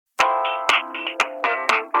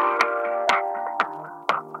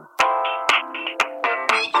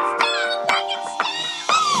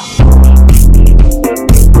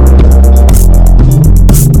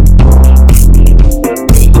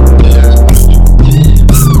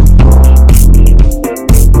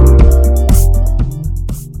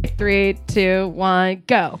2, 1,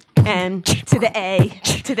 go. M to the A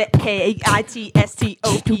to the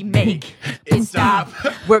AITSTOP, make it stop.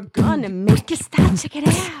 We're gonna make it stop. Check it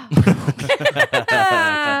out.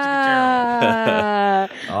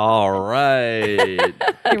 All right.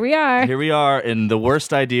 Here we are. Here we are in the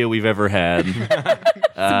worst idea we've ever had.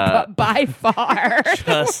 By far.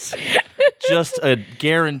 Just a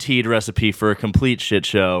guaranteed recipe for a complete shit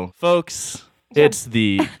show. Folks, it's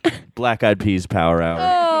the Black Eyed Peas Power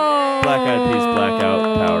Hour. Black Eyed Peas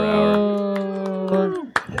Blackout Power Hour.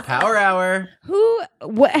 Power Hour.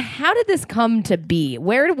 How did this come to be?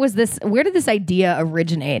 Where did this idea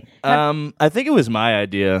originate? I think it was my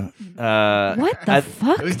idea. What the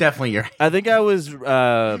fuck? It was definitely your. I think I was.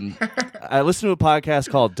 I listened to a podcast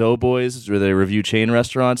called Doughboys, where they review chain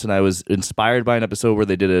restaurants, and I was inspired by an episode where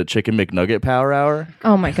they did a Chicken McNugget Power Hour.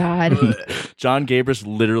 Oh my god! John Gabris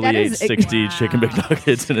literally ate 60 Chicken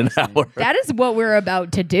McNuggets in an hour. That is what we're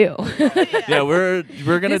about to do. Yeah, we're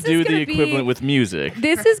gonna This is do gonna the equivalent with music.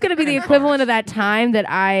 This is going to be the equivalent of that time that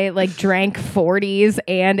I like drank 40s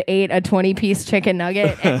and ate a 20-piece chicken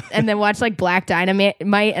nugget and then watched like Black Dynamite,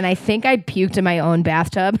 and I think I puked in my own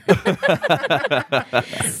bathtub.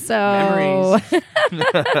 So Memories. So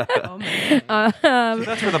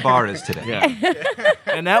that's where the bar is today. Yeah.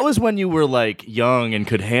 And that was when you were like young and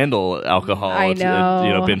could handle alcohol. I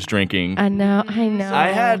know. Binge drinking. I know. I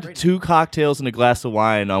had 2 cocktails and a glass of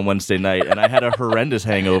wine on Wednesday night, and I had a horrendous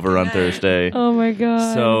hangover on Thursday. Oh my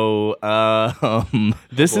god. So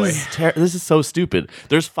this is so stupid.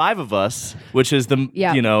 There's 5 of us, which is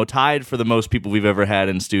tied for the most people we've ever had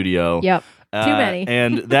in studio. Yep. Too many.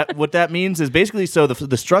 And that what that means is basically, so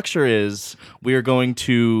the structure is we are going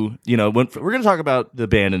to, we're going to talk about the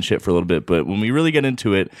band and shit for a little bit, but when we really get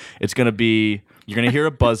into it, it's going to be, you're going to hear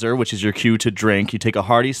a buzzer, which is your cue to drink. You take a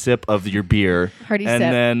hearty sip of your beer. And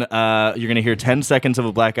then you're going to hear 10 seconds of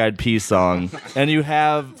a Black Eyed Peas song. And you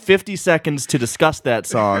have 50 seconds to discuss that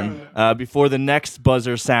song before the next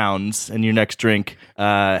buzzer sounds and your next drink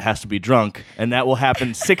has to be drunk. And that will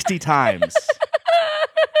happen 60 times.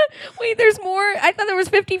 Wait, there's more? I thought there was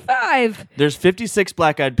 55. There's 56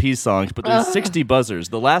 Black Eyed Peas songs, but there's 60 buzzers.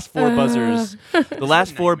 The last 4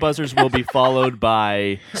 buzzers will be followed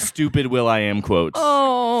by stupid will.i.am quotes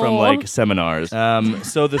from like seminars.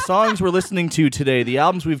 So the songs we're listening to today, the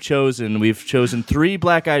albums we've chosen 3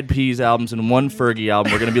 Black Eyed Peas albums and 1 Fergie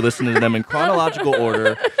album. We're going to be listening to them in chronological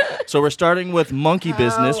order. So we're starting with Monkey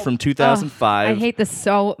Business from 2005. I hate this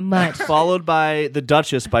so much. Followed by The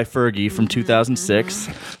Duchess by Fergie from 2006.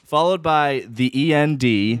 Followed by The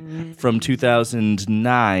END from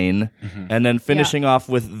 2009. And then finishing off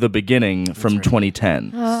with The Beginning from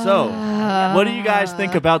 2010. So, what do you guys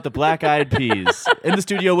think about the Black Eyed Peas? In the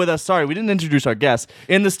studio with us, sorry, we didn't introduce our guests.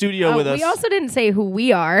 In the studio with us. We also didn't say who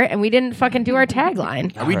we are, and we didn't fucking do our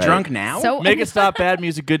tagline. Are we drunk now? So Make it stop, bad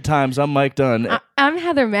music, good times. I'm Mike Dunn. I'm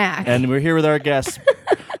Heather Mack. And we're here with our guests.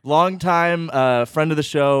 Longtime friend of the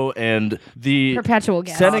show and the perpetual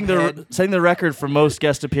guest. setting the record for most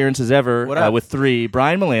guest appearances ever with 3.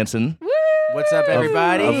 Brian Melanson. Woo! What's up,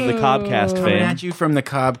 everybody? Of the Cobcast Coming fame. at you from the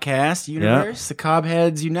Cobcast universe, the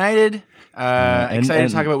Cobheads United. Excited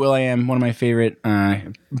to talk about will.i.am, one of my favorite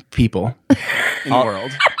people in the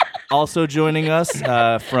world. Also joining us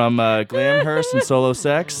from Glamhurst and Solo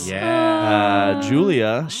Sex,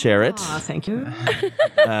 Julia Sherritt. Thank you.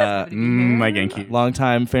 My Genki.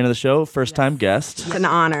 Longtime fan of the show, first time guest. It's an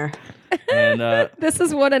honor. And This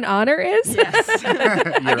is what an honor is? Yes.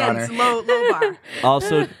 Again, Honor. it's low bar.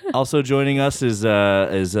 also joining us is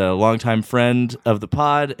a longtime friend of the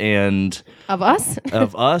pod and Of us?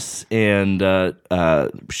 and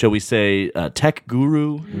shall we say tech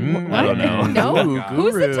guru? I don't know. No.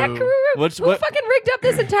 Who's the tech guru? Who fucking rigged up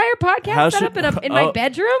this entire podcast setup in my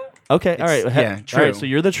bedroom? Okay, all right. true. All right, so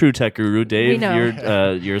you're the true tech guru, Dave. We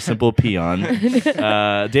know. You're a simple peon.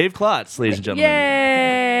 Dave Klotz, ladies and gentlemen.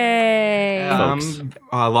 Yay! Folks.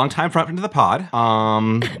 Long time front into the pod.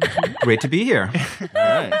 Great to be here. All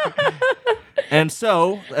right. And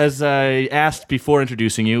so, as I asked before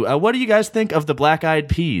introducing you, what do you guys think of the Black Eyed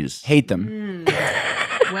Peas? Hate them.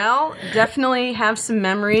 Well, definitely have some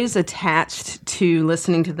memories attached to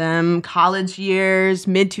listening to them. College years,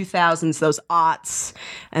 mid 2000s, those aughts,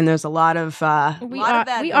 and there's a lot of We lot ought- of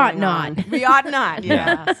that. we ought going not. on. We ought not.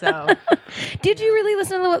 Yeah. So Did you really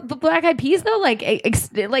listen to the Black Eyed Peas though?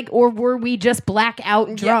 Like, or were we just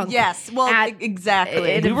blackout drunk? yes. Well,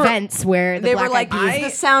 exactly. At events where they the were Black like Eyed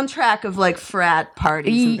Peas. the soundtrack of like frat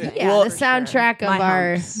parties. and things. Yeah, the soundtrack of My our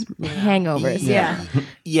homes. hangovers. Yeah.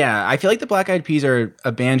 Yeah, I feel like the Black Eyed Peas are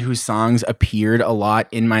a band whose songs appeared a lot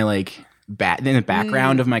in my like in the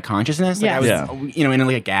background of my consciousness. Like I was, in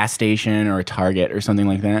like a gas station or a Target or something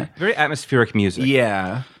like that. Very atmospheric music.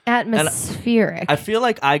 Yeah. Atmospheric. I feel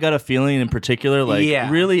like I Got a Feeling in particular, like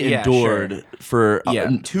really endured for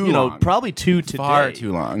too long. long. Probably two today. Far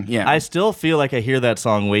too long. Yeah. I still feel like I hear that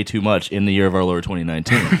song way too much in the year of our Lord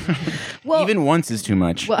 2019. well, even once is too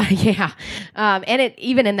much. Well, yeah. And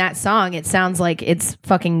even in that song, it sounds like it's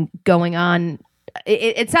fucking going on.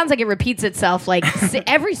 It sounds like it repeats itself. Like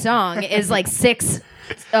every song is like 6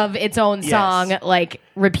 of its own song, like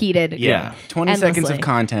repeated. Yeah. 20 endlessly. seconds of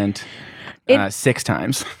content. 6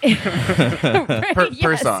 times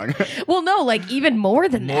per song. Well, no, like even more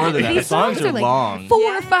than that. More than that. These The songs are like long.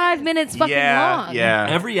 4 or 5 minutes fucking long. Yeah.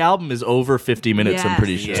 Every album is over 50 minutes, I'm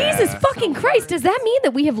pretty sure. Yeah. Jesus fucking Christ, does that mean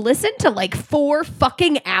that we have listened to like 4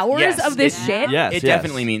 fucking hours Yes, of this shit Yes, It yes.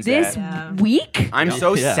 definitely means this that. week? I'm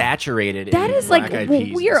so Yeah. saturated. That in is like Black Eyed Peas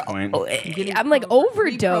at we're. this point. I'm like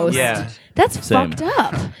overdosed. Yeah. That's Same. fucked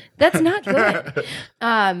up. That's not good.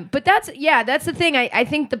 But that's the thing. I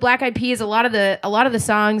think the Black Eyed Peas, a lot of the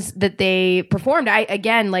songs that they performed,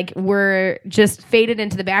 were just faded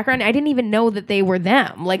into the background. I didn't even know that they were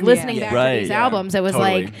them. Like listening back to these albums, it was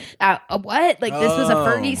Totally. like, what? Like this was a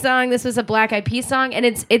Fergie song, this was a Black Eyed Peas song, and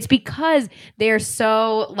it's because they're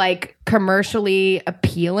so like commercially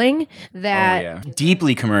appealing that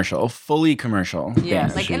Deeply commercial, fully commercial. Yeah,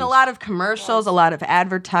 bands. like in a lot of commercials, a lot of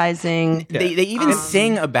advertising. They even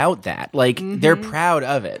sing about that. Like they're proud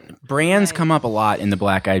of it. Brands come up a lot in the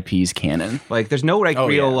Black Eyed Peas canon. Like there's no like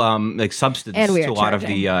real like substance And we to are a lot of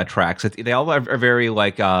the tracks. They all are very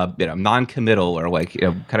like non-committal or like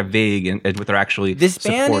kind of vague and what they're actually This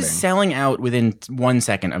band supporting. is selling out within 1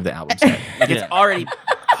 second of the album set. Like it's already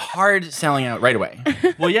hard selling out right away.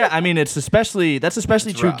 Well, yeah, I mean, that's especially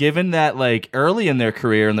true rough. given that like early in their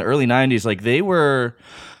career in the early 90s, like they were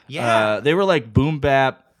like boom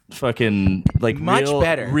bap, fucking like Much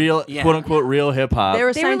better. real Yeah. quote unquote real hip hop. They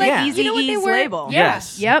were they were signed like to you know what they Eazy-E's were? label. Yeah.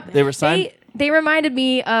 Yes. Yep. They were signed- They reminded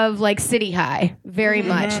me of like City High very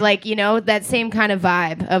much. Like, that same kind of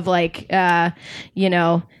vibe of like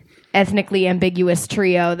ethnically ambiguous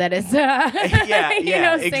trio that is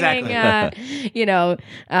singing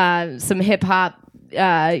some hip hop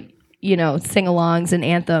sing-alongs and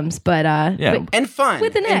anthems, but And fun.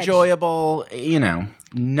 With an edge. Enjoyable,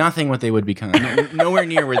 nothing what they would become. Nowhere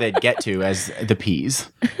near where they'd get to as the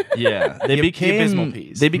Peas. Yeah, they The Abysmal became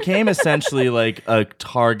Peas. they became essentially like a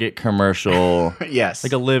Target commercial, Yes.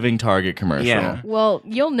 like a living Target commercial. Yeah. well,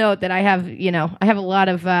 you'll note that I have a lot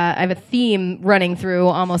of I have a theme running through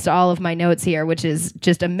almost all of my notes here, which is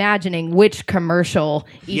just imagining which commercial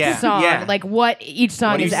each song, like what each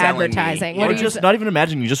song What are is you selling me? advertising. Yeah. What Or are you just not even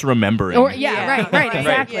imagining, you just remembering. Or right,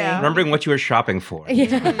 exactly. Yeah. Remembering what you were shopping for.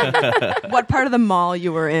 What part of the mall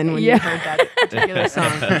you were in when you heard that particular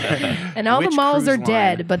song? And all Which the malls are cruise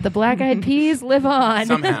dead, line? but the Black Eyed Peas live on.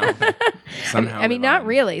 Somehow. I mean, not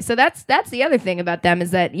really. So that's the other thing about them is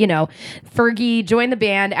that Fergie joined the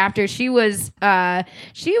band after she was kind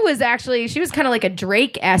of like a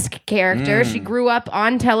Drake-esque character. She grew up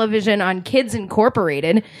on television on Kids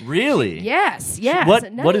Incorporated. Really? Yes.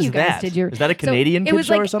 What- None what of is you guys that? did your- Is that a Canadian it kid was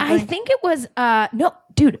show like, or something? I think it was no,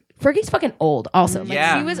 dude. Fergie's fucking old. Also, like,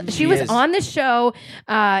 Yeah, she was is. on the show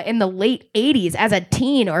in the late '80s as a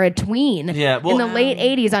teen or a tween. Yeah, well- in the late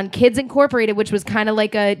 '80s on Kids Incorporated, which was kind of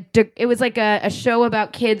like a show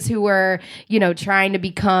about kids who were trying to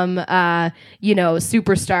become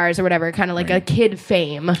superstars or whatever, kind of like a kid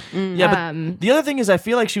fame. Yeah, but the other thing is I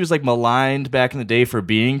feel like she was like maligned back in the day for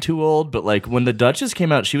being too old, but like when the Duchess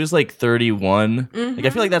came out, she was like 31. Like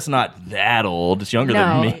I feel like that's not that old. It's younger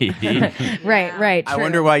No. than me. Right. I True.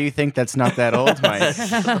 wonder why you think that's not that old, Mike.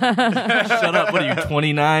 Shut up. What are you,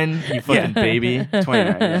 29? You fucking baby.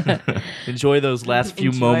 29. Yeah. Enjoy those last few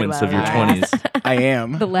Enjoy moments of your while it 20s. I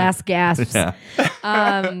am. The last gasps. Yeah.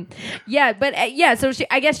 So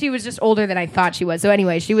I guess she was just older than I thought she was. So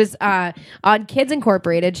anyway, she was on Kids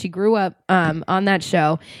Incorporated. She grew up on that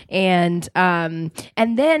show, and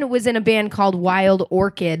then was in a band called Wild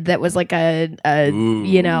Orchid that was like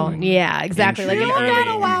exactly like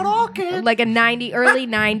an early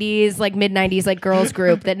 '90s, like mid '90s, like girls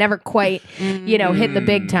group that never quite hit the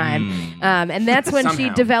big time. And that's when she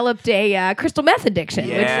Somehow. developed a crystal meth addiction,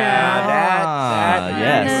 which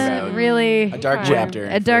yes. really A dark chapter.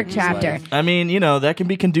 A dark in Fergie's chapter. life. I mean, that can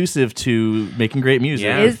be conducive to making great music.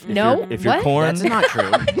 Yeah. Is If no you're- if you're what? corn, That's not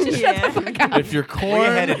true. if you're Where you corn,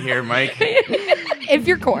 headed here, Mike? If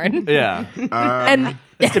you're corn, yeah. and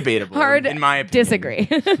It's debatable. hard in my opinion. disagree.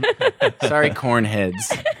 Sorry, corn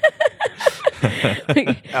heads.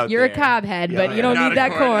 You're a there. cob head, but you don't Not need a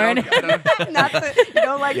that corn. Not the, you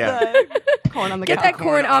don't like the corn on the Get cob. that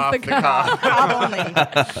corn off the cob.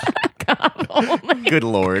 Cob only. Good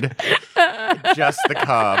Lord. Just the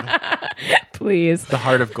cob. Please. The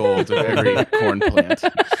heart of gold of every corn plant.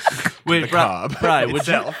 Wait, The cob Bri,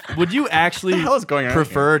 itself. would you actually hell is going on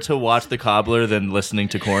prefer to watch the cobbler than listening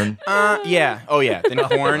to corn? Yeah. Oh, yeah. Then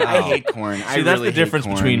corn. I hate corn. See, that's the difference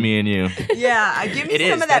between me and you. Yeah, give me It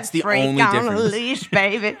some is. of That's that the freak only on a difference. leash,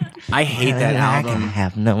 baby. I hate that album.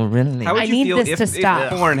 have no relief. How would I you need feel this if, to if stop.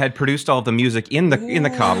 Korn had produced all the music in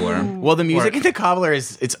the cobbler? Well, the music in the cobbler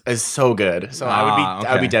is so good. So I would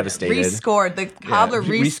be okay. devastated. Rescored. The cobbler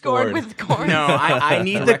rescored with corn. No, I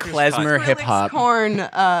need the klezmer Skrillex hip hop corn.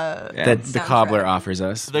 that the soundtrack. cobbler offers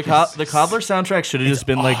us. The cobbler soundtrack should have just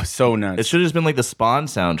been like so nuts. It should have just been like the Spawn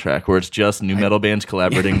soundtrack, where it's just new metal bands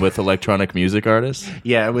collaborating with electronic music artists.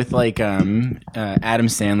 Yeah, with like Adam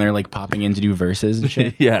Sandler like popping in to do verses and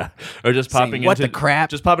shit. Yeah, or just popping "What into the crap?"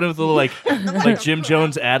 just popping in with little like Jim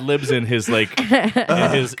Jones ad libs in his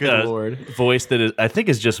good Lord. voice that is, I think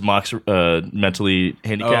is just mocks mentally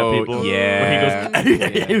handicapped Oh, people. yeah.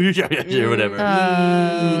 where he goes or whatever.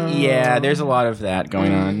 Yeah, there's a lot of that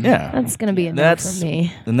going on. Yeah, That's going to be a no that's for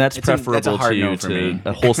me. and that's That's a preferable hard to you no for to me.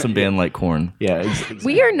 a wholesome band like Korn. Yeah.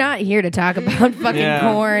 We are not here to talk about fucking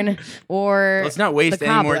Yeah. corn or Let's not waste the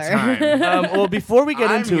any more cobbler. time. Well, before we get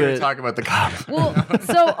I'm into here it, to talk about the cobbler. Well,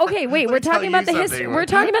 so okay, wait, we're tell talking about you the history. something. We're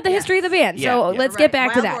talking about the history of the band. Yeah, So yeah. let's Right. get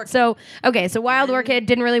back to Wild that. Orchid. So okay, so Wild Orchid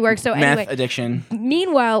didn't really work. So Meth anyway, addiction.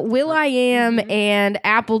 meanwhile, Will I Am and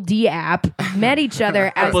Apple D App met each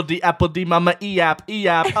other as Apple D, Mama E-App.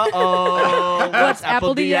 Uh-oh. What's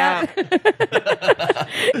Apple D App?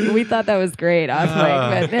 We thought that was great off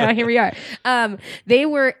mic, but yeah, here we are. They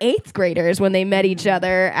were 8th graders when they met each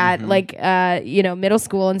other at middle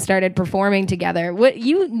school and started performing together. What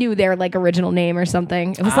you knew their like original name or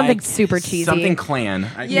something? It was something super cheesy. Something clan.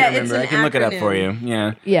 I Yeah, can't it's remember. an I can look it up for you. acronym.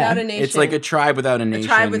 Yeah. Yeah. Without a nation. It's like a tribe without a nation.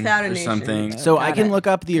 tribe without a or nation. something. So I can look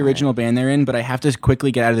up the original band they're in, but I have to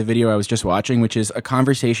quickly get out of the video I was just watching, which is a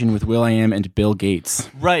conversation with Will I Am and Bill Gates.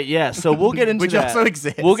 Right, yeah. So we'll get into Which that. also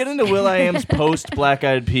exists. We'll get into Will I Am's post Black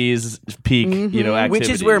Eyed Peas peak, activities. Which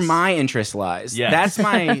is where my interest lies. Yes. That's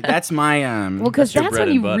my Well, because your that's bread when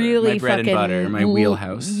and you butter. really My bread and fucking butter, my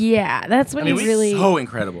wheelhouse. Yeah, that's when mean, you really. so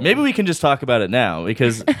incredible. Maybe we can just talk about it now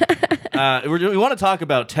because we want to talk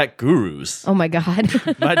about tech gurus. Oh my god.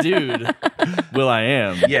 My dude, Will I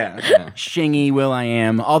Am. Yeah. Shingy, Will I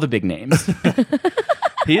Am, all the big names.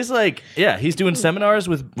 He's like, he's doing seminars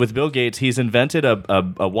with Bill Gates. He's invented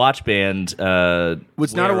a watch band. It's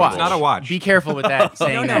not a watch. It's not a watch. Be careful with that.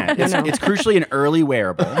 Saying that. It's crucially an early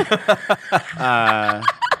wearable.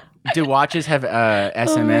 Do watches have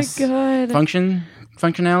SMS God.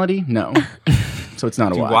 functionality? No. So it's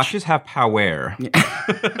not a Do watch. watches have power?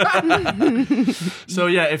 So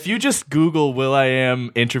if you just Google Will I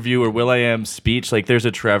Am interview or Will I Am speech, like there's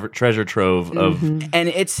a treasure trove of And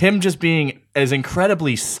it's him just being as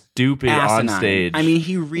incredibly stupid asinine. on stage. I mean,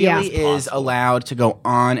 he really is allowed to go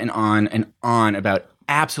on and on and on about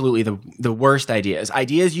absolutely the worst ideas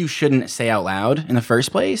you shouldn't say out loud in the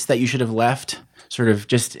first place, that you should have left sort of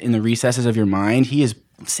just in the recesses of your mind. He is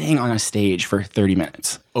saying on a stage for 30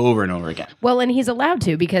 minutes over and over again. Well, and he's allowed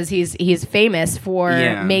to because he's famous for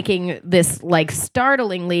making this like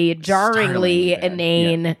jarringly bad.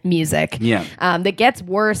 inane music. Yeah. That gets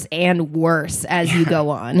worse and worse as you go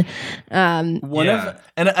on.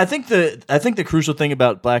 and I think the crucial thing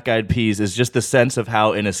about Black Eyed Peas is just the sense of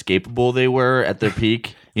how inescapable they were at their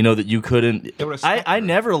peak. You know, that you couldn't. were a I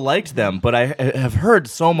never liked them, but I have heard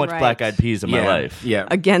so much Right. Black Eyed Peas in my life. Yeah.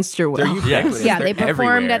 Against your will. They're ubiquitous. Yeah, They're they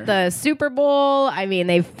performed everywhere. at the Super Bowl. I mean,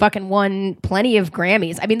 they fucking won plenty of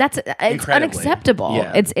Grammys. I mean, it's Incredibly. unacceptable.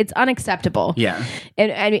 Yeah. It's unacceptable. Yeah.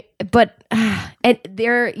 And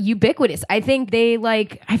they're ubiquitous. I think they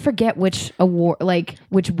I forget which award,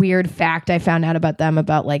 which weird fact I found out about them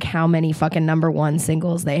about how many fucking #1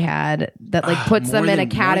 singles they had that puts them more in a than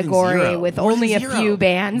category zero. with More than only a zero. few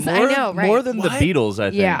bands. I know, right? More than the Beatles,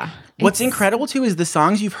 I think. yeah. What's incredible too is the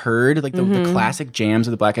songs you've heard, the classic jams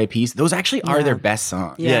of the Black Eyed Peas. Those actually are their best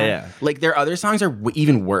songs. Yeah. Like their other songs are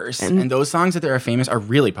even worse, and those songs that are famous are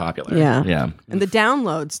really popular. Yeah. Yeah. And the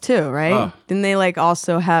downloads too, right? Oh. Didn't they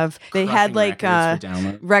also have they had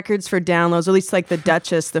Crushing records for downloads, or at least the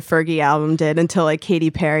Duchess, the Fergie album did, until Katy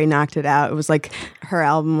Perry knocked it out. It was her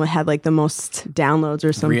album had the most downloads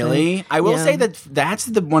or something. Really? I will Yeah. say that that's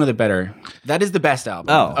one of the better. That is the best album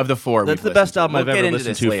of the four. That's we've the best listened to. album I've We'll get ever into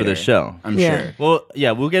listened this to for later. this show. Michelle. I'm Yeah. sure. Well,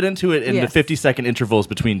 yeah, we'll get into it in the Yes. 50-second intervals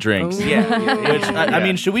between drinks. Which I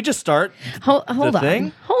mean, should we just start? Hold The on.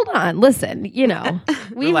 thing? Hold on. Listen,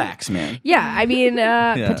 Relax, man. Yeah, I mean,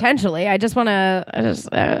 potentially. I just want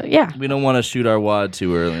to, yeah. We don't want to shoot our wad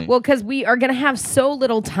too early. Well, because we are going to have so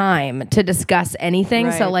little time to discuss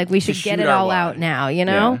anything, so Right. like we should To get shoot it our all wad. out now, you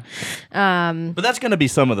know? But that's going to be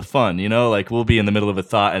some of the fun, like we'll be in the middle of a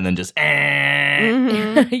thought and then just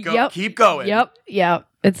Yep. Keep going. Yep.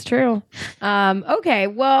 It's true. Okay.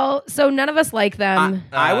 Well, so none of us like them.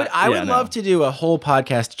 I would yeah, love to do a whole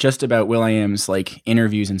podcast just about Will.i.am's like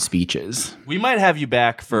interviews and speeches. we might have you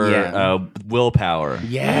back for Yeah. Willpower.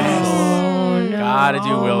 Yes. Gotta do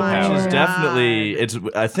Willpower. Which is definitely, it's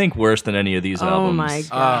I think worse than any of these Oh albums. my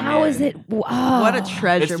god! How is it? What a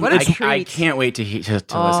treasure! What a treat! I can't wait to listen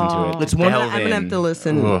to it. It's one- Delve I'm gonna in. have to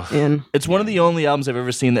listen Ugh. in. It's one of the only albums I've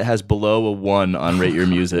ever seen that has below a 1 on Rate Your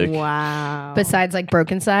Music. Wow. Besides like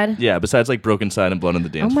Broken Side? Yeah, besides like Broken Side and Blood on the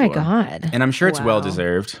Oh Dance my Floor. God. And I'm sure it's Wow. well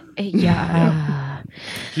deserved. Yeah.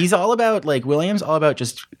 He's all about like Will.i.am's all about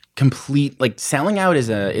just complete like selling out is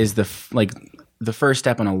the first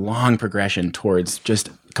step on a long progression towards just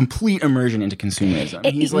complete immersion into consumerism.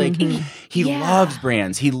 He's like he Yeah. loves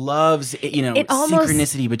brands. He loves It almost-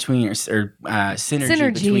 synchronicity between or synergy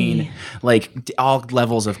Synergy. between like all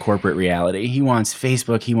levels of corporate reality. He wants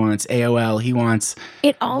Facebook, he wants AOL, he wants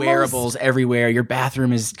It almost wearables everywhere. Your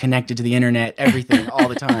bathroom is connected to the internet, everything all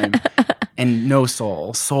the time. And no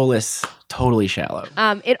soul, soulless, totally shallow.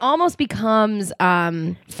 it almost becomes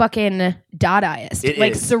fucking Dadaist, It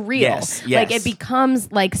like is. surreal. Yes, Like yes. it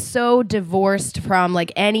becomes like so divorced from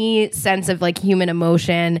like any sense of like human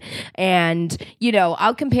emotion. And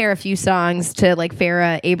I'll compare a few songs to like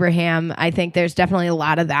Farrah Abraham. I think there's definitely a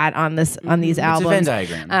lot of that on these It's a Venn albums.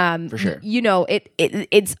 diagram, for sure.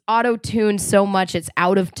 It's auto tuned so much. It's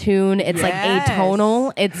out of tune. It's like Yes.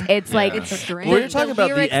 atonal. It's like It's strange. Well, you're talking about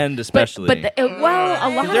lyrics- the end especially. But a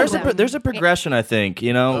lot there's of them. there's a progression, I think,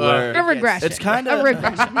 where A regression. it's kind of a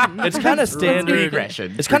regression. it's kind of standard.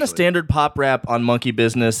 Regression, It's kind of truthfully. standard pop rap on Monkey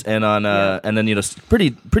Business and on and then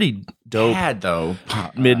pretty dope Bad though.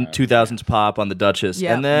 mid 2000s pop on the Duchess,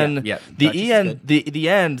 Yeah. and then Yeah. the Duchess is end the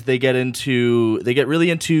end they get really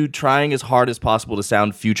into trying as hard as possible to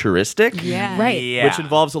sound futuristic, Yeah. Right. Yeah. which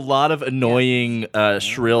involves a lot of annoying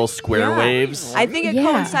shrill square Yeah. waves. I think it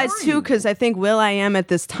Yeah. coincides too because I think Will.i.am at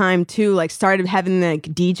this time too like started having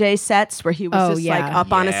like DJ sets where he was Oh, just yeah. like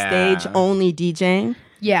up on a Yeah. stage only DJing.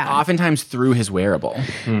 Yeah. Oftentimes through his wearable.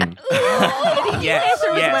 Yes,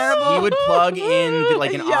 wearable? he would plug in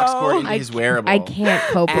like an aux cord into his wearable. I can't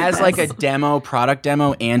cope with As this. like a product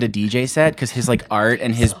demo, and a DJ set because his like art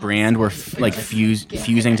and his brand were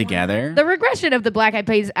fusing together. the regression of the Black Eyed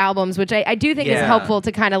Peas albums, which I do think is Yeah. helpful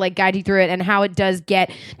to kind of like guide you through it, and how it does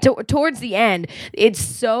get towards the end. It's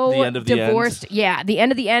so The end of the divorced. Yeah, the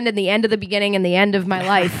end of the end and the end of the beginning and the end of my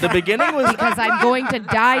life. The beginning was because I'm going to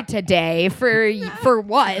die today for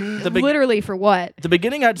what? Literally for what? the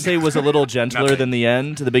beginning, I'd say, was a little gentler than the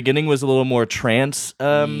end. The beginning was a little more trance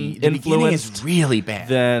The beginning influenced. is really bad.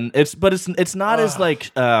 Then it's not as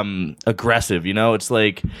like aggressive, It's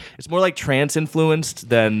like it's more like trance influenced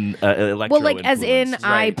than electro. Well, like as in, influenced.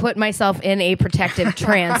 I put myself in a protective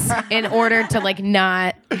trance in order to like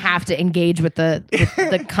not have to engage with the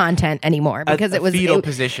content anymore because a it was fetal it,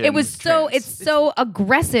 position It was so trance. it's so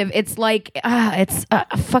aggressive. It's like it's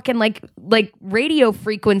fucking like radio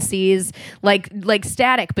frequencies like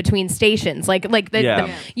static between stations like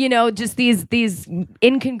just these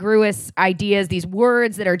incongruous ideas, these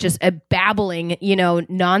words that are just a babbling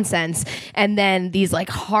nonsense, and then these like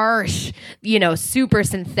harsh super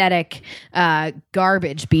synthetic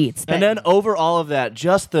garbage beats that, And then over all of that,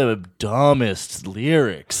 just the dumbest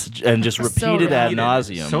lyrics and just repeated ad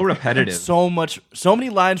nauseum. So repetitive. So many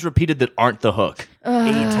lines repeated that aren't the hook. 8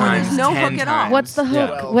 times, there's no 10 hook at all. times. what's the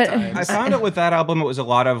hook? 12 What- times. I found it with that album. It was a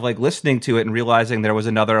lot of like listening to it and realizing there was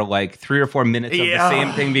another like 3 or 4 minutes of the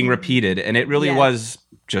same thing being repeated, and it really Yeah. was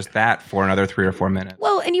just that for another 3 or 4 minutes.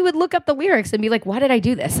 Well, and you would look up the lyrics and be like, why did I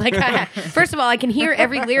do this? Like, first of all, I can hear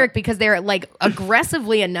every lyric because they're like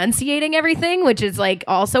aggressively enunciating everything, which is like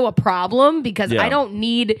also a problem because Yeah. I don't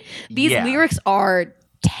need these Yeah. lyrics are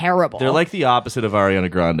terrible. They're like the opposite of Ariana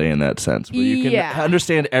Grande in that sense, where you can Yeah.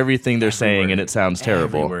 understand everything they're saying and it sounds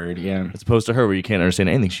terrible. Every word, yeah. As opposed to her, where you can't understand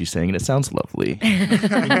anything she's saying and it sounds lovely.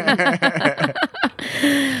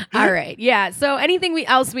 All right. Yeah. So anything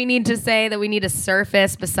else we need to say that we need to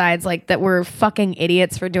surface besides like that we're fucking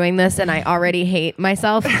idiots for doing this and I already hate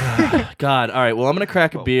myself? God. All right. Well, I'm gonna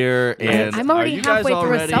crack a beer, and I'm already are you guys halfway through a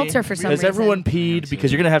ready? seltzer for some Has reason. everyone peed?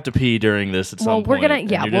 Because you're gonna have to pee during this at some Well, point. we're gonna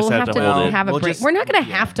and you we'll just have to hold it. have a We'll break. just- We're not gonna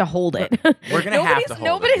have to hold it. We're gonna have to hold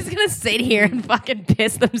Nobody's it. gonna sit here and fucking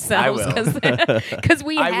piss themselves because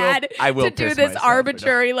we had I will to do piss this myself,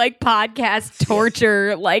 arbitrary like podcast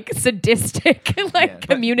torture, like sadistic like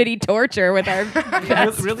community torture with our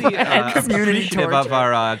Really appreciative of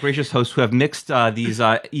our gracious hosts who have mixed these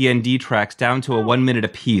END tracks down to a 1 minute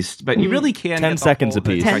apiece. But you really can 10 get the seconds whole-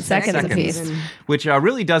 apiece. 10 seconds apiece. which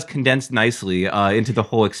really does condense nicely into the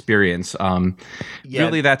whole experience.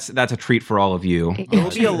 Really, that's a treat for all of you. You'll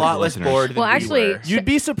be a lot less listeners. bored than Well, we actually, were. You'd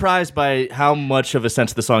be surprised by how much of a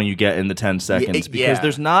sense of the song you get in the 10 seconds because yeah.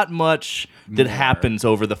 there's not much that happens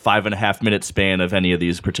over the 5.5 minute span of any of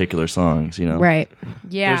these particular songs, you know? right.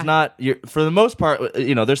 Yeah. There's not, for the most part,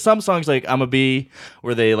 there's some songs like I'm a Bee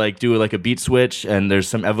where they like do like a beat switch and there's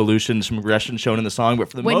some evolution, some regression shown in the song, but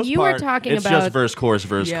for the When most you were part, talking it's about- just verse, chorus,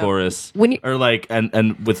 chorus. When you- or like, and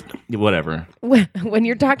with whatever. when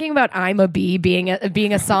you're talking about "I'm a Bee" being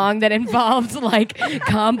a song that involves like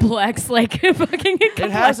complex like fucking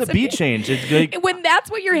It has a beat change. It's like, when that's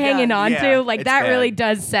what you're hanging on yeah, to, like it's that bad. really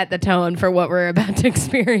does set the tone for what we're about to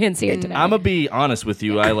experience here today. I'm a Be honest with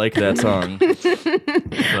you. I like that song.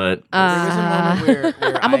 But There was a moment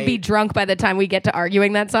where I'm gonna be drunk by the time we get to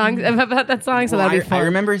arguing that song about that song, so Well, that'll be I fun.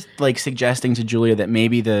 remember like suggesting to Julia that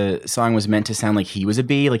maybe the song was meant to sound like he was a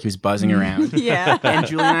bee, like he was buzzing around. Yeah. And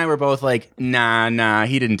Julia and I were both like, nah,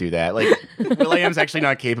 he didn't do that. Like, Will.i.am's actually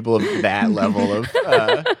not capable of that level of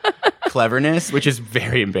cleverness, which is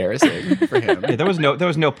very embarrassing for him. Yeah, there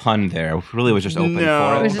was no pun there. It really was just open No.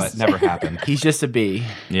 for It it, was but just- never happened. He's just a bee.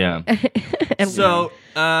 yeah. So,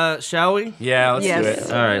 shall we? Yeah, let's Yes. do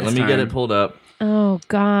it. All right, let me get it pulled up. Oh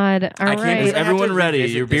God! All I can't right. believe Is everyone to ready?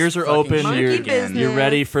 revisit Your this beers are fucking open. shit You're, again. you're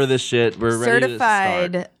ready for this shit. We're ready to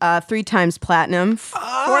start. Certified 3 times platinum.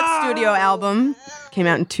 Fourth studio album. Came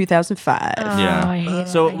out in 2005. Yeah. I hate it.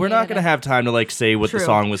 So I we're hated not gonna it. have time to like say what the True,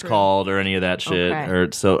 song was true. called or any of that shit. Okay.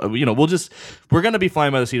 Or so we're gonna be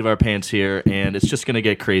flying by the seat of our pants here, and it's just gonna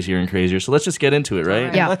get crazier and crazier. So let's just get into it,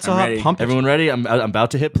 right? Yeah. Let's I'm ready. pump it. Everyone ready? I'm about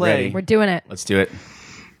to hit play. Ready. We're doing it. Let's do it.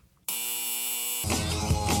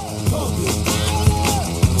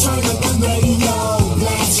 Turn up the radio,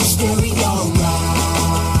 blast your stereo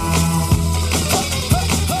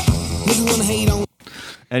Nigga wanna hate on.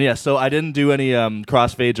 And yeah, so I didn't do any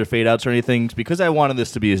crossfades or fade outs or anything because I wanted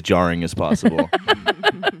this to be as jarring as possible.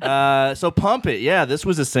 So Pump It, yeah, this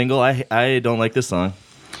was a single. I don't like this song.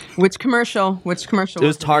 Which commercial? It It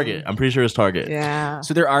was Target. I'm pretty sure it was Target. Yeah.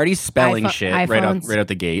 So they're already spelling iPhone- shit iPhones. right out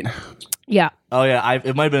the gate. Yeah. Oh yeah,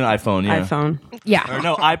 it might have been an iPhone. Yeah. iPhone. Yeah. Or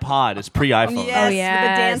no, iPod. It's pre-iPhone. Yes, with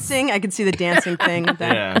yes. the dancing. I could see the dancing thing. with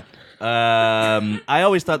that. Yeah. I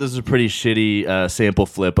always thought this was a pretty shitty sample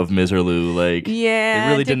flip of Miserloo. Like, Yeah,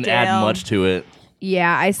 it really Dick didn't add Dale. much to it.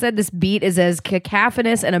 Yeah, I said this beat is as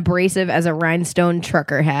cacophonous and abrasive as a rhinestone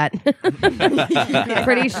trucker hat. I'm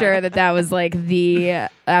pretty sure that was like the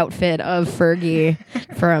outfit of Fergie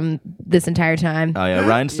from this entire time. Oh yeah,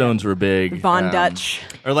 rhinestones were big. Von Dutch.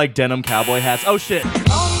 Or like denim cowboy hats. Oh shit. No, don't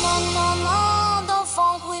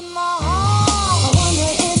funk with my heart. I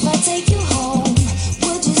wonder if I take you home,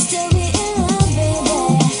 would you still be in love, baby?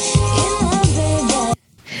 In love, baby.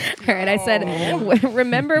 All right, I said,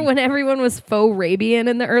 remember when everyone was faux Rabian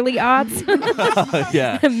in the early aughts?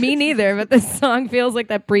 Yeah. Me neither, but this song feels like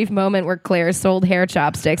that brief moment where Claire sold hair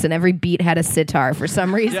chopsticks and every beat had a sitar for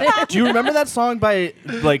some reason. Do you remember that song by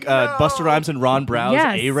like Busta Rhymes and Ron Brown's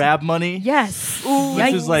Yes. Arab Money? Yes.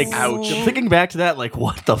 Which is like, ouch. Thinking back to that, like,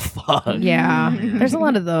 what the fuck? Yeah, there's a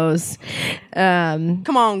lot of those.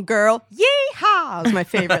 Come on, girl. Yeehaw was my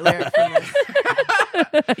favorite lyric from this.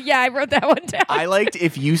 Yeah, I wrote that one down. I liked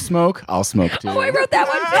if you smoke, I'll smoke too. Oh, I wrote that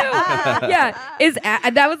one too. Yeah,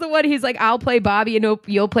 that was the one. He's like, "I'll play Bobby and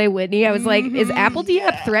you'll play Whitney." I was like, "Is Apple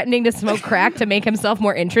threatening to smoke crack to make himself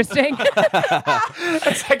more interesting?"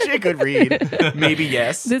 That's actually a good read. Maybe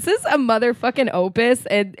yes. This is a motherfucking opus.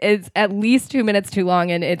 It's at least 2 minutes too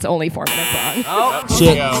long, and it's only 4 minutes long. Oh,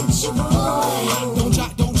 Shit. Don't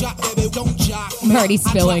jock, baby, don't jock. I'm already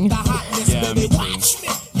spilling. The hotness, baby, watch me.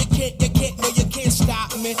 You can't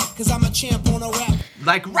stop me, 'cause I'm a champ on a rap.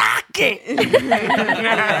 like Rocket.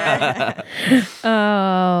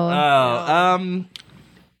 Oh,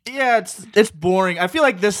 Yeah, it's boring. I feel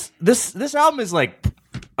like this album is like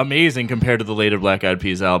amazing compared to the later Black Eyed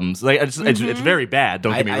Peas albums. Like it's very bad.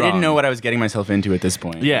 Don't get me I wrong. didn't know what I was getting myself into at this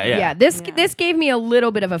point. Yeah. This gave me a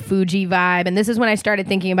little bit of a Fuji vibe, and this is when I started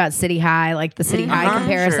thinking about City High, like the City High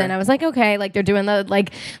comparison. Sure. I was like, okay, like they're doing the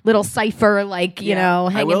like little cipher, like you know,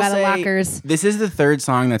 I hanging will by the say, lockers. This is the third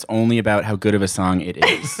song that's only about how good of a song it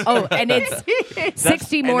is. Oh, and it's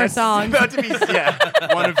 60 more songs. About to be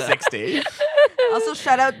one of 60. Also,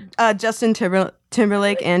 shout out Justin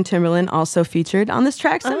Timberlake and Timberland also featured on this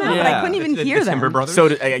track somehow, but I couldn't even hear the them. Timber Brothers. So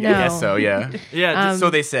I No. guess so, yeah. Yeah. So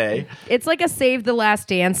they say. It's like a Save the Last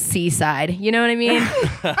Dance seaside. You know what I mean?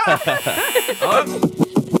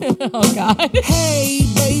 Oh God. Hey,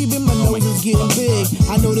 baby, my nose is getting big.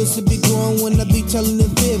 I know this will be growing when I be telling the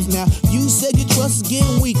fibs. Now, you said your trust is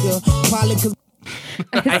getting weaker. Probably because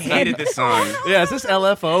I hated this song. Yeah, is this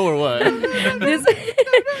LFO or what? This,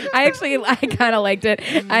 I kind of liked it.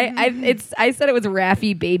 I said it was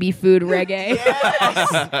Raffi baby food reggae.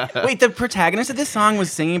 Wait, the protagonist of this song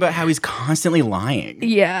was singing about how he's constantly lying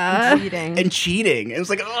Yeah. Cheating. and cheating. And it was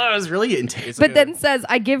like, oh, it was really intense. But then says,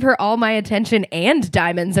 I give her all my attention and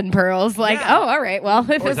diamonds and pearls. Like, oh, all right. Well,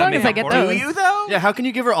 if, as long as I get do those. you though? Yeah, how can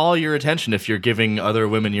you give her all your attention if you're giving other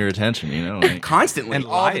women your attention? You know, like, Constantly, And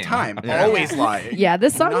all the lying. time, Yeah. always lying. Yeah,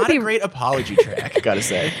 this song Not would be a great apology track, gotta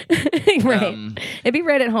say. right. It'd be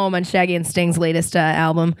right at home on Shaggy and Sting's latest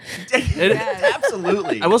album.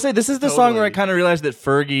 Absolutely. I will say this is the song where I Totally. kind of realized that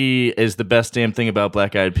Fergie is the best damn thing about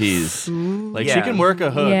Black Eyed Peas. Like she Yeah. can work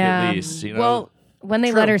a hook Yeah. at least. You know. Well, when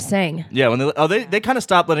they let her sing. yeah. When they kind of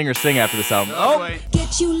stopped letting her sing after this album. Oh,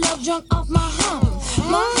 Get you love drunk off my hump.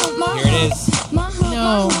 My hump, my Here it is. My hump,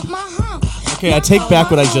 No. my hump, my hump. Okay, I take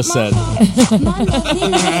back what I just said.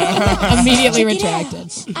 Immediately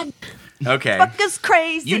retracted. Okay. Fuck is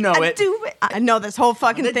crazy. You know I it. do it. I know this whole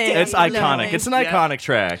fucking thing. it's iconic. It's an iconic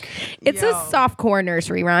track. It's a softcore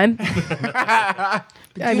nursery rhyme.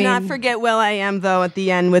 Do not forget Will I Am though at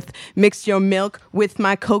the end with mix your milk with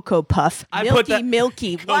my cocoa puff. I milky, put that-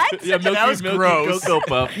 milky. What? Yeah, milky, That was milky gross. Cocoa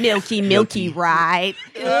Puff. milky, right?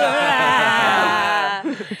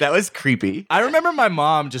 That was creepy. I remember my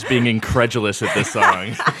mom just being incredulous at this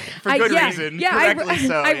song. For good reason. Yeah, Correctly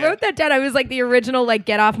so. I yeah. wrote that down. I was like the original like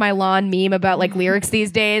get off my lawn meme about like lyrics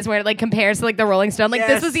these days where it like compares to like the Rolling Stone. Like this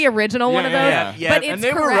Yes. was the original one of those. yeah. But And it's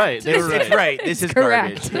they were correct. right. They were right. It's right. This is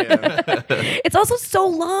correct. garbage. Yeah. It's also so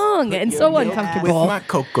long and so With uncomfortable. my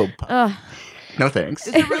cocoa puff. No thanks.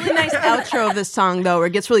 It's a really nice outro of this song though, where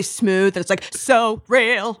it gets really smooth and it's like so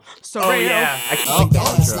real, so Oh real. yeah.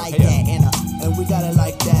 it's like that. And we got it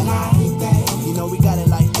like that. You know, we got it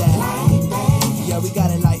like that. Yeah, we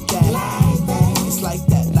got it like that. It's like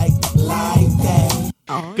that, like that.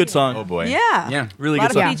 Good song. Oh boy. Yeah. Yeah. Really A lot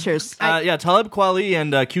good of song. features. Yeah, Talib Kweli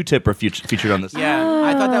and Q-Tip are featured on this. Yeah.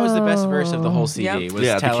 I thought that was the best verse of the whole CD. Yep. Was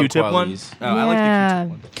Yeah, the Talib Q-Tip one. Kweli's. Oh, I like the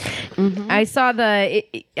Q-Tip one. I saw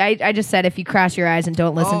I just said if you cross your eyes and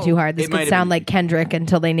don't listen Oh, too hard, this it might could have sound been- like Kendrick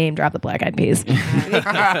until they name drop the Black Eyed Peas.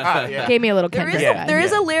 Gave me a little There Kendrick is, vibe. there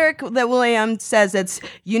is a lyric that William says that's,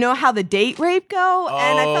 you know how the date rape go?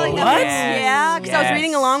 And I felt like that was, yeah, because I was Yes.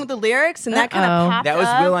 reading along with the lyrics and that kind Uh-oh. of popped That was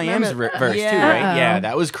up. Will I Am's Remember- verse too, Yeah. right? Yeah, Uh-oh.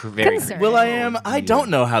 that was very Concern. Will I Am? I don't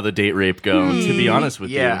know how the date rape go, to be honest with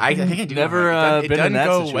Yeah, you. I think I do. Never, know. It been doesn't in that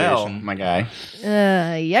go well, situation. my guy.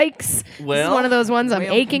 Yikes. This is Well- one of those ones I'm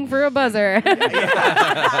aching for a buzzer. Amazing.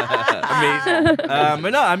 But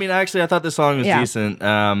no, I mean, actually, I thought this song was Yeah. decent.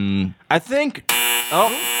 I think. Oh,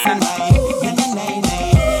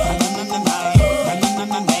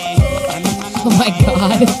 Oh my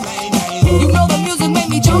god. You know the music made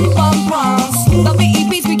me jump on bronze. The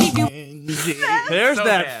BEPs we keep you. there's So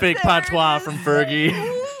that bad. fake patois from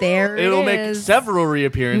Fergie. There it It'll make is. several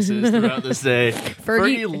reappearances throughout this day.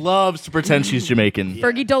 Fergie loves to pretend she's Jamaican.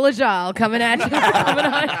 Fergie Dolajal coming at you, coming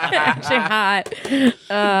on at you hot.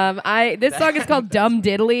 This song is called "Dumb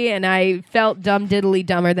Diddly," and I felt dumb diddly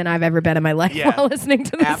dumber than I've ever been in my life Yeah. while listening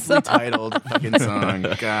to this Aptly song. titled fucking song.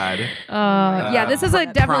 God. Yeah, this is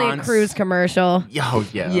definitely a Prawns. cruise commercial. Oh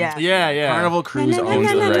yeah. Yeah. Yeah, yeah. Carnival Cruise owns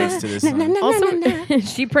the rights to this song. Also,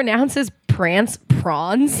 she pronounces prance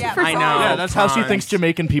prawns. Yeah, for I know. Yeah, that's how she Prawns. thinks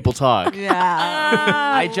Jamaican people talk. Yeah.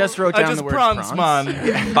 I just wrote down I just the word prawns, man.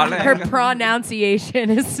 Her pronunciation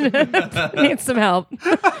is needs some help.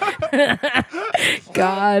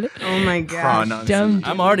 God, Oh my god. Prawn dumb.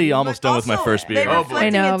 I'm already almost done with my first They beer.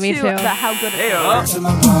 reflecting I know, it me too, too. about how good it is.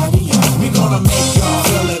 We gonna make y'all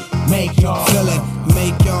feel it, make y'all feel it,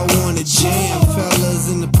 make y'all wanna jam. Fellas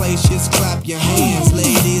in the place, just clap your hands.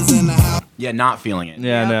 Ladies in the house. Yeah, not feeling it.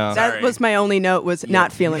 Yeah, no. That was my only note, was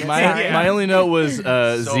not feeling it. My, my only note was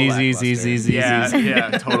So Z Z Z Z Z Yeah, Z. yeah,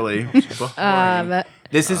 totally.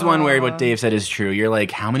 This is one where what Dave said is true. You're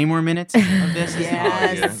like, how many more minutes of this?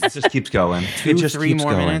 Yes. It just keeps going. Two, It just 3 keeps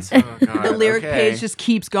more going. minutes. Oh, God, The lyric okay. page just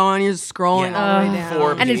keeps going. You're just scrolling all the way down.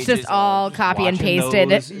 4 And it's just pages all of- copy and Watching pasted.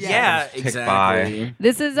 those Yeah, tick exactly. by.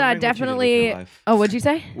 This is Wondering what you did with definitely. your life. Oh, what'd you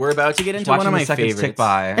say? We're about to get into Watching one of the my seconds favorites. tick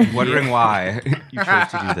by, wondering why you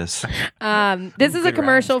chose to do this. This is a Good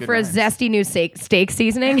commercial rhymes, for a good zesty new steak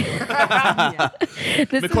seasoning. This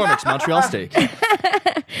is- McCormick's Montreal steak.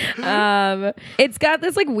 It's got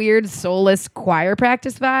this like weird soulless choir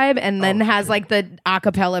practice vibe, and then has like the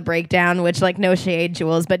acapella breakdown, which like no shade,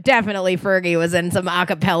 Jules, but definitely Fergie was in some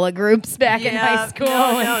acapella groups back in high school.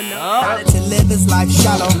 Started to live his life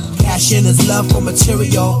shallow. Cash in his love for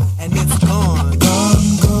material, and it's gone.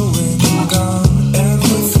 Gone, going, gone.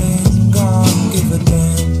 Everything gone. Give a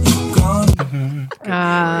damn. Gone.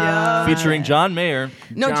 Featuring John Mayer.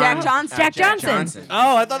 No, Jack Johnson. Jack Johnson.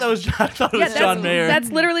 Oh, I thought that was John Mayer.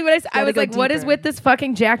 That's literally what I said. I was go like, what is deeper. with this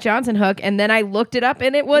fucking Jack Johnson hook? And then I looked it up,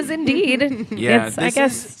 and it was indeed. Yeah, It's, I this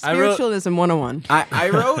guess. is- Spiritualism 101. I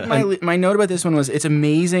wrote my note about this one was it's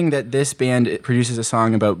amazing that this band produces a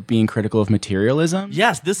song about being critical of materialism.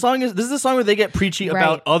 Yes, this is a song where they get preachy Right.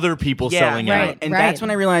 about other people selling right. out. And that's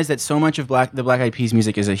when I realized that so much of the Black Eyed Peas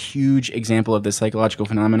music is a huge example of the psychological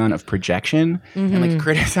phenomenon of projection and like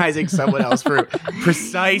criticizing someone else for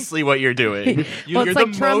precisely what you're doing. Well, You're it's the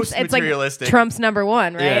like Trump's. most It's like materialistic. Trump's number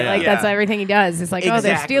one, right? Yeah, yeah. Like that's Yeah. everything he does. It's like, oh,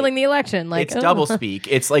 they're Exactly. stealing the election. Like It's oh. double speak.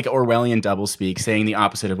 It's like Orwellian double speak, saying the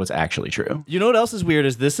opposite of what's actually true. You know what else is weird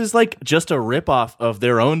is this is like just a ripoff of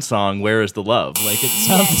their own song, Where is the Love? Like it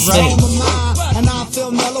sounds the Right. same. And I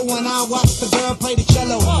feel mellow when I watch the girl play the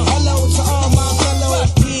cello. Hello to all my fellow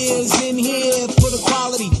peers in here for the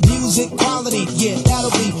quality, music quality. Yeah,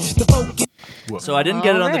 that'll be the focus. So I didn't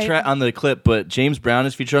get it on the Alright. track on the clip, but James Brown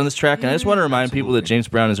is featured on this track, and I just want to remind people that James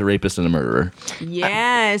Brown is a rapist and a murderer.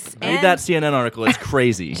 Yes. Read that CNN article; it's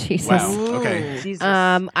crazy. Jesus. Wow. Okay. Jesus.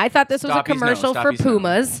 I thought this was Stop a his no, commercial stop for his no.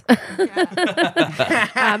 Pumas. They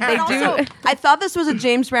Also, do. I thought this was a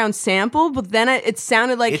James Brown sample, but then it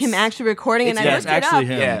sounded like him It's- actually recording, and I yeah, looked it's it actually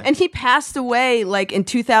up. him. Yeah. And he passed away like in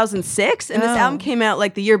 2006, and this Oh. album came out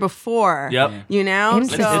like the year before. Yep. You know,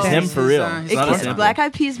 Interesting. It's him for real. It's It not a could- sample. Black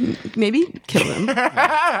Eyed Peas maybe killed him.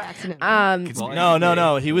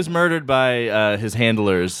 No. He was murdered by his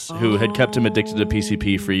handlers who had kept him addicted to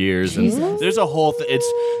PCP for years. And there's a whole It's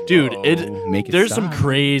dude. Make it There's stop. some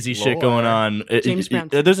crazy shit going on. James Brown.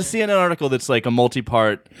 There's a CNN article that's like a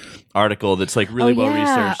multi-part article that's like really well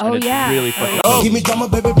researched, and it's really fucking. Give me drama,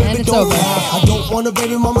 baby, And baby, it's don't over. laugh. I don't want a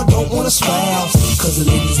baby mama, don't want a spouse. Cause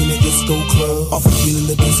the ladies in the disco club are feeling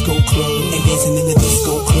the disco club and dancing in the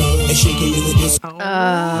disco club and shaking in the disco.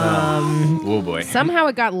 Oh boy. Somehow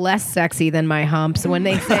it got less sexy than my humps when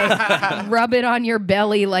they say rub it on your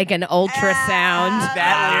belly like an ultrasound.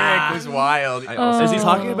 That lyric was wild. Is he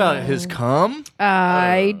talking about his cum?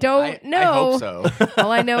 I don't know. I hope so.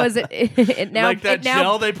 All I know is it now Like that it now,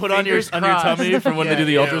 gel they put on your Fingers crossed. tummy from when they do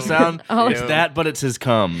the Yeah, ultrasound. Oh. It's that, but it's his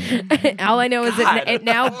cum. all I know is it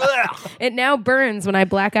now burns when I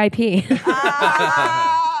black eye pee.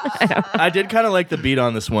 I did kind of like the beat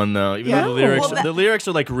on this one though, even though the lyrics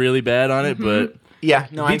are like really bad on it, but Yeah,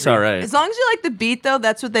 no, the beat's I all agree. right. As long as you like the beat, though,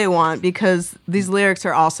 that's what they want, because these lyrics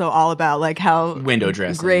are also all about like how Window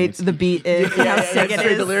dressing. great the beat is, and how sick That's it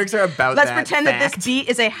true. is. The lyrics are about Let's that pretend that fact. this beat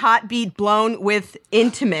is a hot beat blown with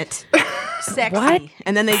intimate, sexy. What?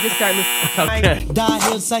 And then they just start. Okay.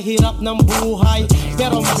 Dahil sa hirap ng buhay,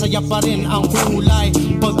 pero masaya pa rin ang kulay.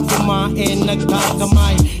 Pag kumain,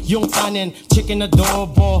 nagkakamay. Yung kanin, chicken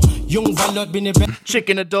adobo. Yung balot, binibenta.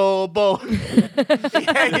 Chicken adobo.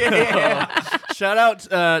 Shout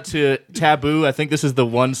out to Taboo. I think this is the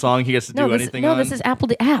one song he gets to do anything on. this is Apple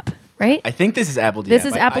the app, right? I think this is Apple This Diab.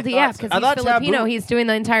 is Apple the app I because he's thought Filipino. Taboo- He's doing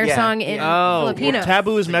the entire Yeah, song in Oh, Filipino. well,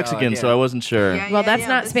 Taboo is Mexican, so I wasn't sure. Well, that's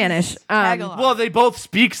not Spanish. Well, they both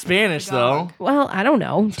speak Spanish, though. Well, I don't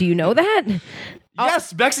know. Do you know that?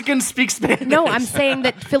 Yes, Mexicans speak Spanish. No, I'm saying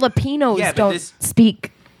that Filipinos Yeah, but don't this-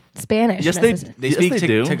 speak Spanish. Yes, they necessarily. They Yes, speak they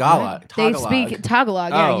do. Tagalog. They speak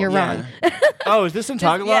Tagalog. Yeah, Oh, you're yeah. wrong. Oh, is this in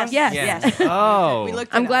Tagalog? Yes. Yes. Oh. We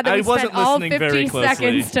looked I'm it glad that I we wasn't spent all listening 50 very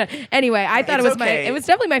closely. seconds to. Anyway, I thought It's it was okay. it was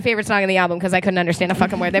definitely my favorite song on the album because I couldn't understand a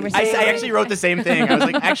fucking word they were I saying. actually wrote the same thing. I was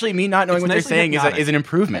like, actually, me not knowing what they're nicely saying hypnotic. is an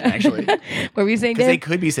improvement, actually. Because What were you saying, they Dave?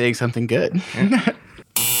 could be saying something good.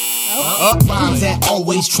 Rhymes that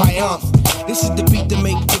always triumph. This is the beat to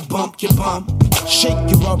make you bump your bump.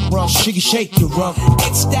 Shake your rump, shake your rump.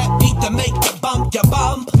 It's that beat that make you bump your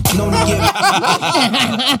bump. Known to give.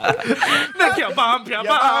 Make your bump, your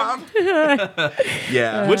bump.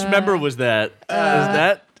 Yeah. Which member was that?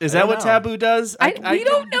 Is that what Taboo does? We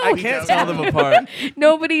don't know. I can't tell them apart.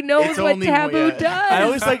 Nobody knows what only- Taboo yeah. does. I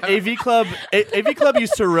always like AV Club. AV Club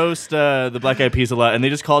used to roast the Black Eyed Peas a lot, and they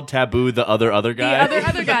just called Taboo the other the guy.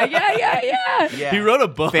 other guy. Yeah. Yeah. He wrote a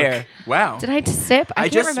book. Fair. Wow. Did I just sip? I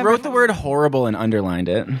can't just remember wrote the word horrible and underlined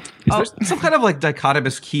it. Is there some kind of like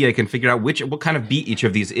dichotomous key I can figure out what kind of beat each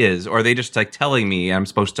of these is, or are they just like telling me I'm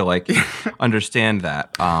supposed to like understand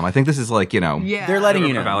that? I think this is like Yeah. They're letting you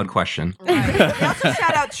a know. valid question. Right. They also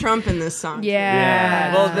shout out Trump in this song.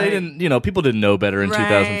 Yeah. Well, they didn't. People didn't know better in Right.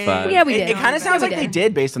 2005. Yeah, we did. It kind of sounds Yeah, we like they did.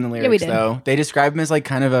 did based on the lyrics, we did. though. They describe him as like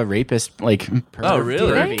kind of a rapist, like. Oh,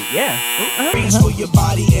 really? pervy. Yeah. Reach for your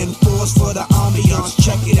body and force for the ambiance.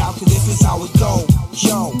 Check it out, cause this is how it go.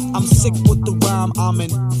 Yo, I'm sick with the rhyme, I'm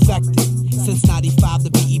infected. Since 95,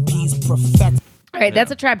 the BEP's perfect. All right,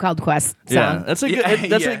 that's a Tribe Called Quest song. Yeah, that's a good.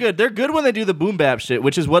 That's Yeah. a good. They're good when they do the boom bap shit,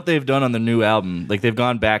 which is what they've done on the new album. Like they've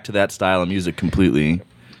gone back to that style of music completely.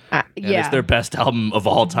 And it's their best album of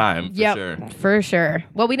all time, for Yep, sure. for sure.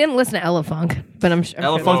 Well, we didn't listen to Ella Funk, but I'm sure.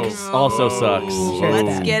 Elefunk also sucks.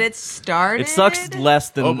 Let's get it started. It sucks less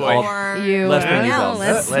than Oh, boy. all. You Less than these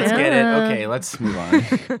albums. Let's get it. Okay, let's move on.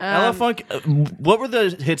 Elefunk. What were the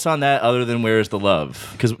hits on that other than "Where's the Love"?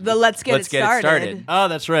 Because The Let's Get It Started. oh,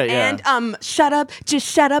 that's right. Yeah. And shut up, just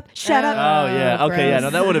shut up, shut up. Oh yeah. Okay. Yeah.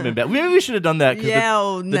 gross. No, that would have been bad. Maybe we should have done that. 'Cause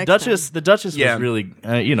the next Duchess. The Duchess Yeah. was really.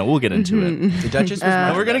 We'll get into it. The Duchess was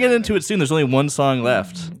And we're gonna get into it soon. There's only one song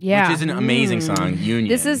left. Yeah. which is an amazing song, Union.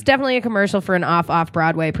 This is definitely a commercial for an off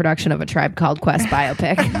Broadway production of a Tribe Called Quest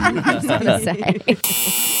biopic. I just want to say.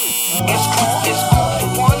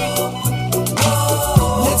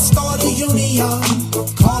 Let's start a union.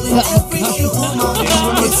 Calling every human.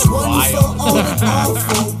 It's one for all and all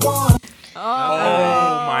for one.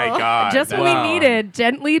 Oh my god. Just what we needed.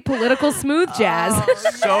 Gently political smooth jazz.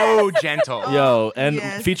 So gentle. Yo, and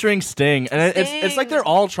Yes. featuring Sting, and it's like they're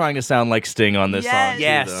all trying to sound like Sting on this song. Too,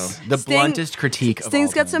 Yes. though. The Sting- bluntest critique of Sting's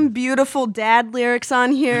all got time. some beautiful dad lyrics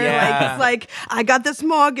on here. Yeah. Like it's like I got this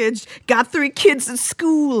mortgage, got 3 kids at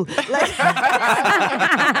school. Like It's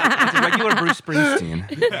a regular Bruce Springsteen.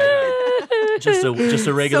 just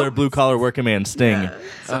a regular blue collar working man, Sting.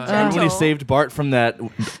 Remember when he saved Bart from that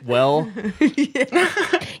well?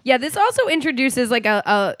 Yeah, this also introduces like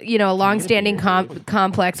a long-standing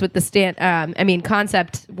complex with the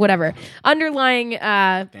concept, whatever, underlying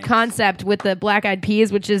concept with the Black Eyed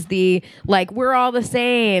Peas, which is the like we're all the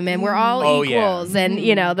same and we're all Oh, yeah. equals, and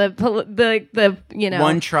the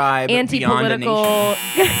One tribe beyond a anti-political.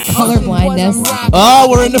 Colorblindness. Oh,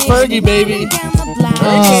 we're into Fergie, baby.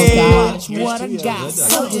 Oh, gosh. What a guy.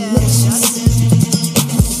 So delicious.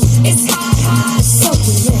 It's hot, so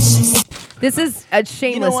delicious. This is a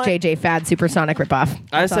shameless what? JJ Fad supersonic ripoff.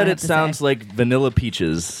 I That's all said have it to sounds say. like Vanilla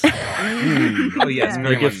Peaches. Oh yes,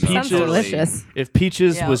 very Like much if so. Sounds Peaches, delicious. if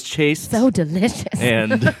Peaches Yeah. was chased So delicious.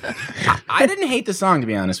 and I didn't hate the song, to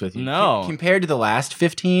be honest with you. No. Compared to the last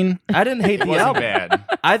 15, I didn't hate the album. bad.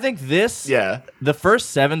 I think this, Yeah. the first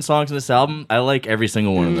 7 songs in this album, I like every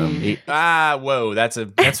single one of them. Whoa, that's a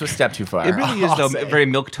step too far. It really is I'll though say. very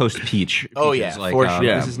milquetoast peach. Oh, Peaches, yeah, like, for sure.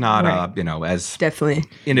 This is not as definitely.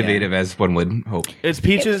 innovative as one would hope. It's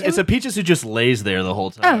Peaches. It's a Peaches who just lays there the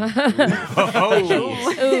whole time. Ooh.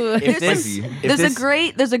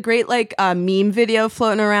 If There's a great like meme video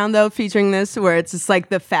floating around though featuring this where it's just like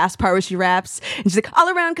the fast part where she raps and she's like all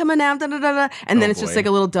around coming out da da da da and then it's just boy. like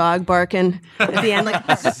a little dog barking at the end like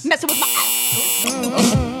messing with my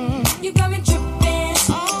You got me tripping,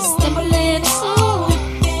 stumbling,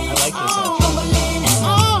 I like this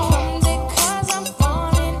fumbling, because I'm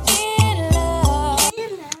falling in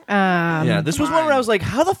love. Yeah, this was one where I was like,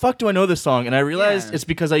 how the fuck do I know this song? And I realized Yeah. it's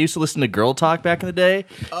because I used to listen to Girl Talk back in the day,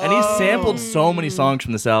 and he sampled so many songs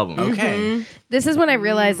from this album. Okay. This is when I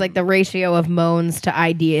realized like the ratio of moans to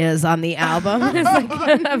ideas on the album is like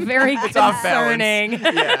very concerning.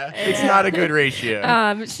 Yeah, it's not a good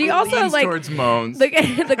ratio. She also like towards moans. the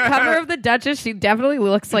cover of the Duchess. She definitely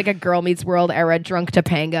looks like a Girl Meets World era drunk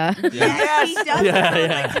Topanga. yeah he does sound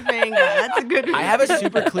like Topanga. That's a good I have a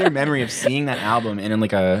super clear memory of seeing that album in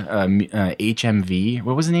like a HMV.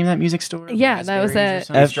 What was the name of that music store? Yeah, that was Raspberries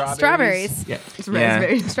a or something? Strawberries. Yeah. It's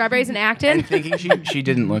raspberry. Strawberries and Acton. And thinking she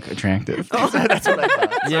didn't look attractive. That's what I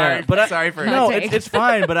thought. Yeah, but sorry for no, take. it's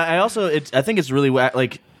fine. But I also I think it's really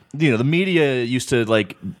like the media used to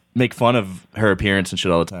like make fun of her appearance and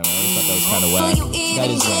shit all the time. I always thought that was kind of whack. You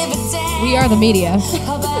even give a damn We are the media. about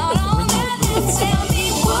all that. Tell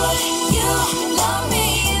me, would you love me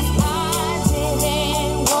if I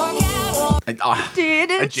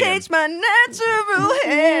Didn't change my natural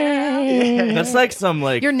hair. That's like some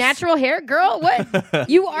like Your natural hair, girl? What?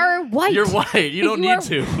 You are white. You're white. You don't You need are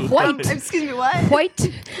to. White. Excuse me, what? White.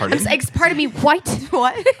 Pardon me, white.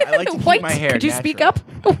 What? I like to keep White. my hair Could you natural. speak up?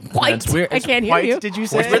 White. That's weird. I can't hear White, you. did you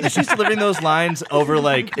It's weird say? that she's delivering those lines over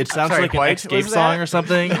like it sounds Sorry, like an White, Escape was song that? or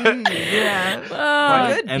something. Good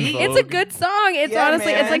And beat. It's a good song. It's Yeah,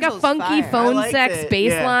 honestly, man. it's like a Angel's funky fire. I phone liked sex it.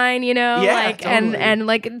 bass Yeah. line, you know, Yeah, like totally. and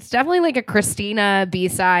like it's definitely like a Christina B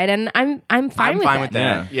side, and I'm fine I'm with fine that. with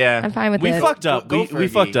that. Yeah. I'm fine with We it. fucked up. Go we Fergie.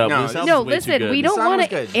 fucked up. No, This album's No, way too listen, good. we don't song want was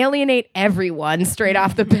to good. alienate everyone straight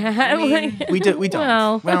off the bat. I mean, we don't.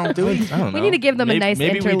 Well, do we? I don't know. We need to give them a nice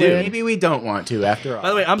maybe we do. interlude. Maybe we don't want to. After all. By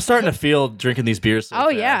the way, I'm starting to feel drinking these beers. So Oh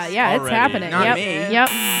yeah, fast yeah, it's already. happening. Not Yep, me. yep.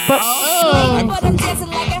 But But I'm dancing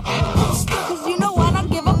like a cause you know I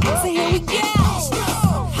don't give a fuck, so here we go.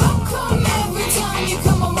 How come every time you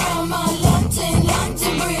come around my London Bridge?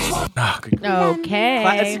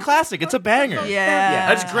 okay. It's a classic. It's a banger.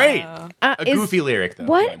 Yeah. That's great. a goofy lyric though.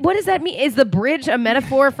 What does that mean? Is the bridge a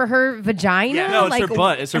metaphor for her vagina? No, it's Like, her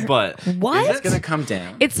butt. It's her butt. What? It's gonna come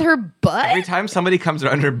down. It's her butt. Every time somebody comes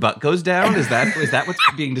around, her butt goes down. Is that what's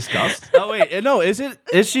being discussed? Oh wait, no. Is it?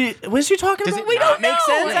 Is she? Was she talking Does about? it We not don't make know.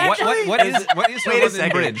 sense, actually? What is her Wait a London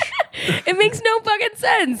second. Bridge? It makes no fucking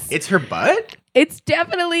sense. It's her butt. It's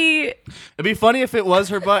definitely It'd be funny if it was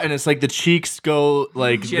her butt and it's like the cheeks go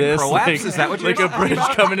like She had this, prolapse? like, Is that what you're like a talking bridge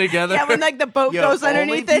about? coming together. Yeah, when like the boat Yo, goes only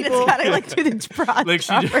underneath it, people- it's gotta like do the broad like she.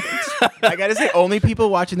 coverage. I gotta say, only people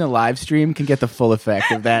watching the live stream can get the full effect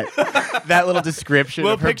of that little description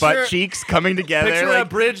Well, of her picture- butt cheeks coming together. Picture like, that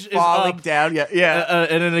bridge is falling up, down. Yeah.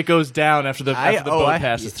 and then it goes down after the boat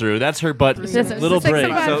passes through. That's her butt. Little break.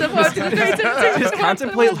 Just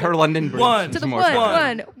contemplate her London Bridge. One. to the some more one,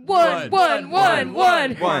 time.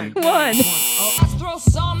 one. I throw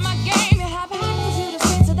some my game. You have a hand to the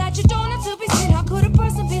street so that you don't have to be seen. How could a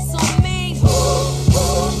person be so mean? Who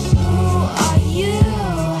are you?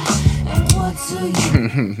 And what do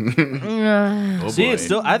you? See, it's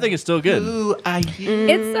still. I think it's still good. Ooh, It's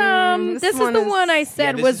this is one the is- one I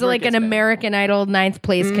said this was is where it like an gets better. American Idol 9th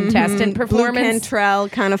place contestant Blue performance. Cantrell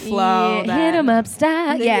kind of flow. Yeah, hit 'em up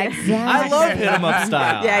style. Yeah, Yeah. exactly. I love hit 'em up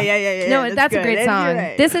style. Yeah. No, that's a good. great And song. you're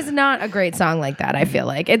right. This is not a great song like that. I feel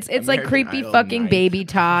like it's like American creepy Idol fucking 9th baby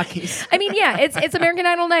talk. I mean, yeah, it's American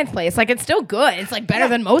Idol 9th place. Like it's still good. It's like better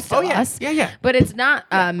than most of us. Yeah. But it's not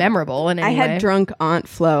memorable in I any had way. drunk aunt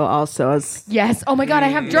flow also. As Yes. Oh my god, I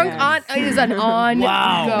have drunk aunt is an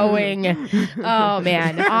ongoing. Oh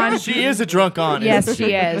man, on. She is a drunk aunt. Yes,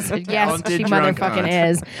 she is. Yes, Talented she drunk motherfucking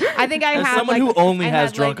aunt. is. I think I As have someone like, who only I has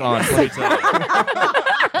had, drunk like- aunts. let me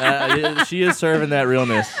tell you. She is serving that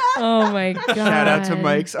realness. Oh my god. Shout out to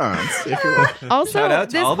Mike's aunts. If you're Also, Shout out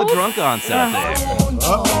to this all the whole- drunk aunts out there.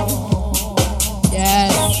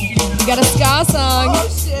 Yes. We got a ska song.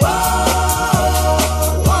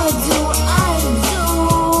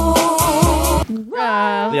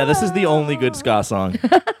 Yeah, this is the only good ska song.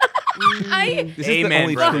 I This Amen, is the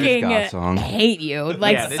only brother. true fucking ska song. hate you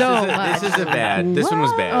like yeah, this so is much. this is a bad. This one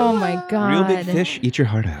was bad. Oh my god. Real big fish, eat your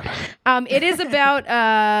heart out. It is about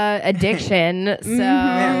addiction.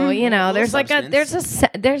 So you know, there's like a substance.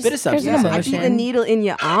 there's Bit of there's an substance. I see the emotion. needle in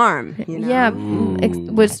your arm. You know? Yeah,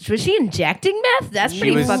 was she injecting meth? That's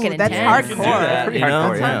pretty was- fucking that's intense. hardcore. Do that, Pretty you know?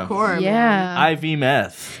 hardcore, yeah. Hardcore. Yeah. IV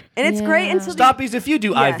meth. And it's great until the Stoppies, if you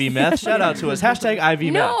do Yes. IV meth, shout out to us. Hashtag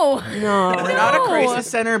IV meth. No. no. We're not a crisis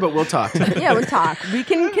center, but we'll talk. Yeah, we'll talk. We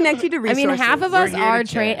can connect you to I resources. mean, half of us here to are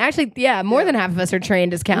chat. trained. Actually, yeah, more than half of us are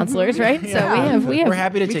trained as counselors, right? So we have We're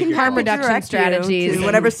happy to we take can your harm calls. reduction direct you strategies. to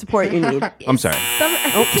whatever support you need. I'm sorry. Up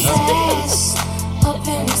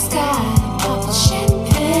in the sky, pop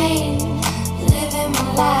champagne, living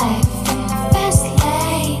my life in the fast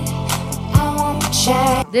lane. I want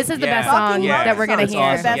change. This is the Yeah. best song Fucking that we're gonna That's hear.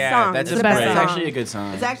 awesome. Best yeah, song. That's It's a the best It's song. actually a good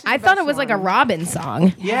song. It's actually I the thought best it was like a song. Robin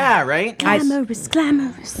song. Yeah, right.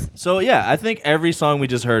 Glamorous. So yeah, I think every song we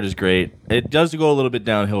just heard is great. It does go a little bit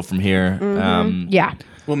downhill from here. Yeah.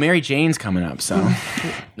 Well, Mary Jane's coming up, so Oh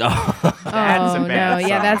That's a no, bad yeah,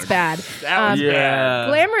 song. that's bad. that was yeah.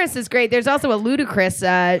 Glamorous is great. There's also a ludicrous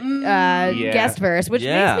guest verse, which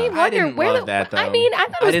Yeah. makes me I wonder didn't where love the. that, though. I mean, I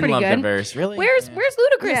thought it was I didn't pretty love good. the verse. Really? Where's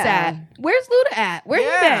Ludacris Yeah. at? Where's Luda at? Where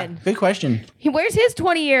you been? Good question. Where's his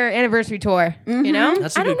 20-year anniversary tour? You know,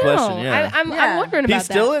 That's a I good don't know. question, yeah. I'm Yeah. wondering about He's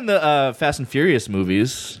still that. in the Fast and Furious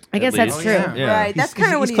movies. I guess at that's least. true. Yeah. Right. That's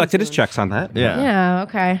kind of what He's collected his checks on that. Yeah. Yeah.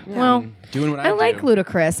 Okay. Well, Doing what I like do.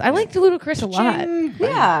 Ludacris. I like Ludacris a lot.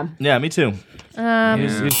 Yeah. Yeah, me too. He's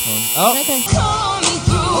fun. Oh, Okay. Coming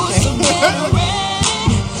through, so get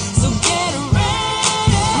ready, so get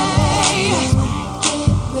ready. Get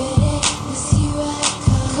ready, 'cause here I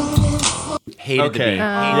come. hated the beat.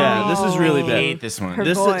 Yeah, this is really bad. Hate this one.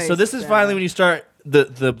 This is, so this is finally when you start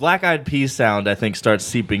the Black Eyed Peas sound. I think starts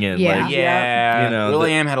seeping in. Yeah. Like, Yeah, You know,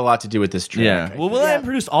 Will.i.am had a lot to do with this track. yeah. Well, Will.i.am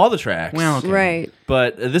produced all the tracks. Well, okay. Right.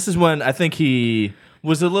 But this is when I think he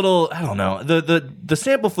was a little. I don't know. The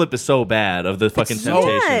sample flip is so bad of the fucking so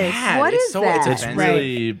Temptations. Yes. What It's is so that? It's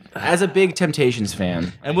really. As a big Temptations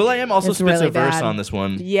fan, And Will.i.am also It's spits really a verse bad. on this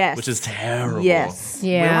one. Yes. Which is terrible. Yes.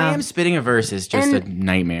 Yeah. Will.i.am spitting a verse is just And, a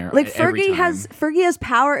nightmare. Like every Fergie time. has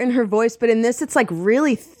power in her voice, but in this it's like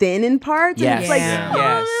really thin in parts. Yes. And it's like Yeah.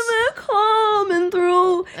 Yes. coming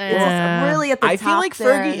through. Yeah. It's really at the I top feel like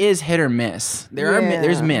there. Fergie is hit or miss.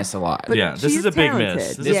 There's miss a lot. Yeah, this she's is a big talented.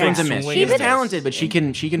 miss. This Yeah. one's a miss. swinging She's miss. talented, but she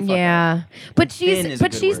can fuck Yeah, but Thin is a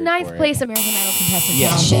good she's word ninth for it. place American Idol contestant.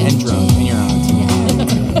 Yeah, Tom. and drunk, and you're on.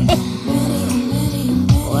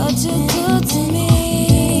 What you do to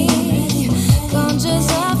me? Conscious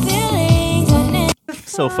of feelings I never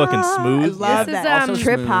So fucking smooth. Love This is, that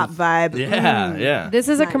trip hop vibe. Yeah, yeah. This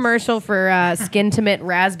is a commercial for Skintimate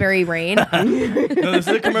Raspberry Rain. No, this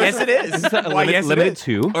is a commercial. Yes, it is. Why, yes, it limited is.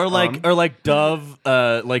 to. Or like Dove,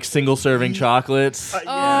 like single serving chocolates.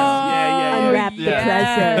 Unwrap the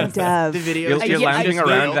yes. present of. The video. You're lounging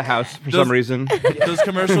around the house for some reason. Those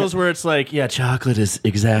commercials where it's like, yeah, chocolate is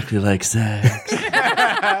exactly like sex.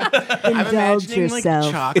 Indulge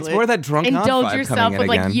yourself. It's more that drunk Indulge vibe yourself coming in with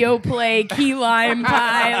like again. Yoplait, key lime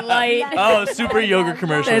pie, light. Oh, super yogurt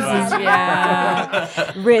commercial. This is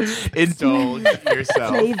yeah. Rich Indulge yourself.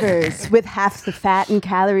 flavors with half the fat and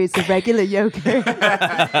calories of regular yogurt.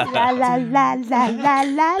 La la la la la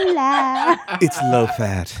la la. It's low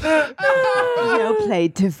fat.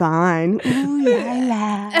 Yoplait divine. Ooh la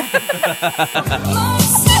la. myself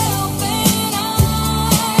and I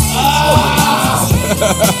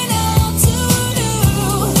straight out to do,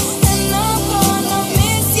 and I'm gonna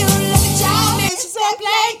miss you like a child misses a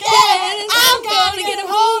blanket. I'm gonna get a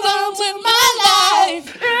hold on to my life.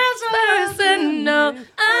 Personal,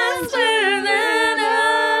 I swear that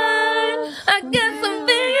I got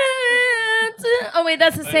something to. Oh wait,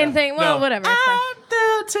 that's the same thing. Well, No. whatever. it's fine. I'm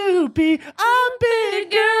to be a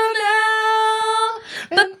big girl now.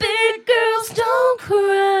 The big girls don't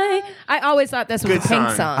cry. I always thought this was Good a Pink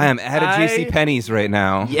song. song. I am at a JC Penney's right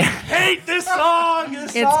now. Yeah. Hate this song.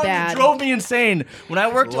 This It's song bad. drove me insane. When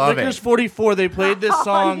I worked Love at Liquors it. 44, they played this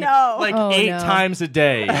song no. like Oh, 8 no. times a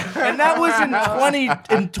day, and that was in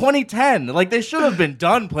 2010. Like they should have been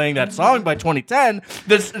done playing that song by 2010.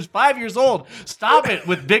 This is 5 years old. Stop it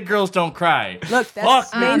with Big Girls Don't Cry. Look, that's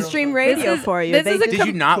Fuck mainstream radio this is- for you. this They is a just- Did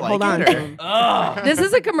you not like hold on. it? Or? This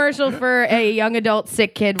is a commercial for a young adult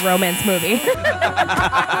sick kid romance movie.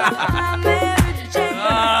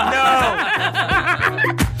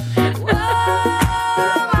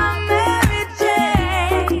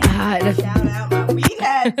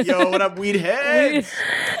 God. Yo, what up, weed heads?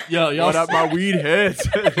 Yo, y'all, What up, my weed heads?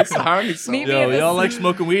 This song is so Me- yo, y'all like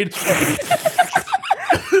smoking weed?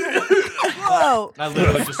 Whoa. I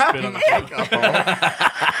literally just spit on the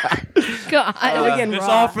God. It's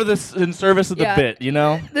all for this in service of the Yeah. bit, you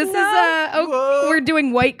know. This is we're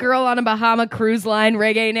doing White Girl on a Bahama Cruise Line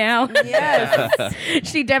reggae now. Yes.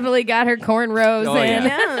 She definitely got her cornrows Oh, in.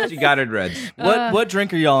 yeah. She got it red. What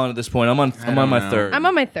drink are y'all on at this point? I'm on my know. third. I'm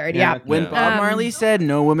on my third, yeah. When Bob Marley said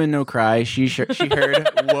 "No woman, no cry," she heard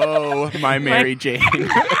 "Whoa, my Mary Jane."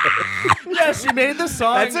 Yeah, she made the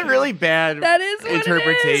song. That's a really bad That is what it is.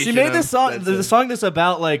 interpretation. She made of- this song. that's The a- song that's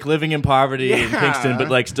about like living in poverty in Yeah. Kingston, but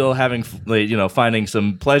like still having like finding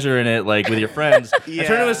some pleasure in it, like with your friends. I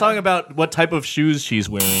turned into a song about what type of shoes she's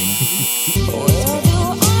wearing. Where do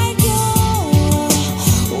I go?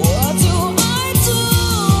 What do I do?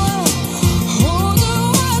 Who do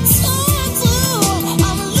I turn to?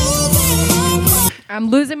 I'm losing my I'm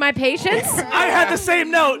losing my patience. I had the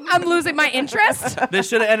same note. I'm losing my interest. They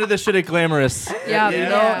should have ended this shit at Glamorous. Yeah. You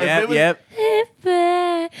know, if it was- Yep.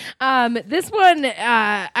 This one,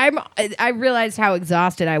 I realized how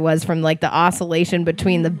exhausted I was from like the oscillation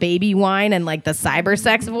between the baby whine and like the cyber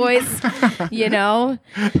sex voice. You know,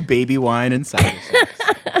 Baby wine and cider.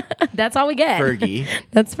 that's all we get. Fergie.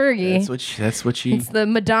 That's Fergie. That's what she. It's the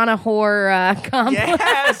Madonna whore complex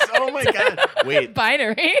Yes. Oh my God. Wait.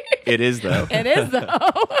 binary. It is though. It is though.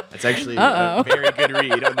 It's actually Uh-oh. a very good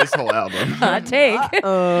read on this whole album. Hot take.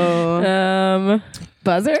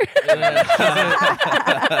 Buzzer.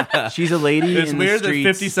 She's a lady. It's in weird the that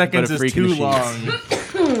streets, 50 seconds but a is freak in too the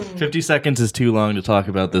sheets. long. 50 seconds is too long to talk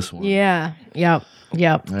about this one. Yeah. Yep.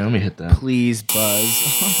 Yep. All right, let me hit that. Please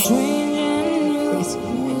buzz.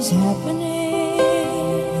 What's happening?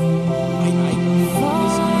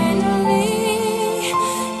 Finally,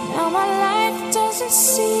 now my life doesn't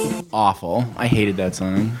seem Awful. I hated that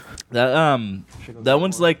song. That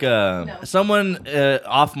one's like someone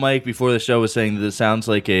off mic before the show was saying that it sounds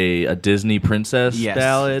like a Disney princess Yes,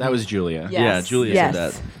 ballad. that was Julia. Yeah. Yeah, Yes. Julia Yes.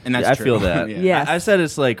 said that. And that's I true. feel that. Yeah. Yes. I said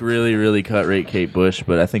it's like really, really cut rate Kate Bush,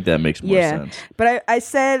 but I think that makes more sense. But I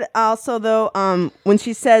said also though, when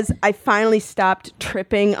she says I finally stopped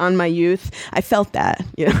tripping on my youth, I felt that.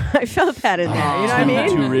 You know, I felt that in there. You know what I mean?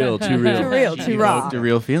 Too real, too real. Too real, too raw. The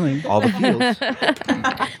real feeling. All the feels.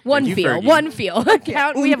 One you, feel. Fergie. One feel.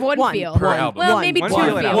 Count. We have one feel. Per album. Well, One. maybe One two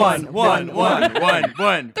feel and feels.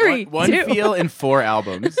 One. Three, One two. feel in 4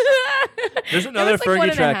 albums. There's another was like one Fergie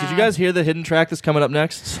and a track. Did you half. guys hear the hidden track that's coming up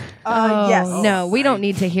next? Yes. No, we don't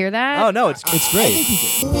need to hear that. Oh no, it's great.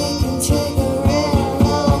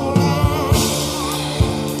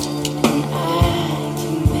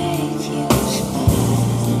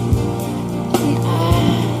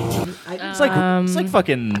 it's like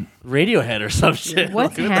fucking Radiohead or some shit.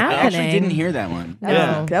 What's Like, what the hell? I actually happening? didn't hear that one.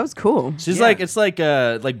 Yeah. That was cool. She's like it's like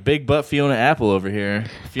big butt Fiona Apple over here.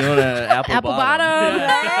 Fiona Apple, Apple bottom.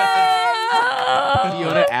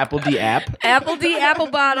 Fiona Apple D app. Apple D. Apple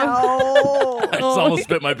bottom. Oh. I just almost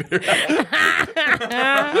spit my beer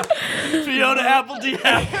out. Fiona Apple D.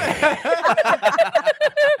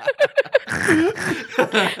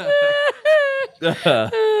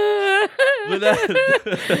 Buzzer. Is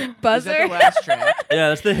that the last track? Yeah,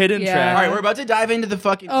 that's the hidden Yeah. track. All right, we're about to dive into the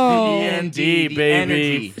fucking Oh. D&D, the baby.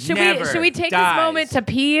 energy. Should Never we take dies. this moment to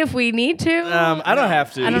pee if we need to? I don't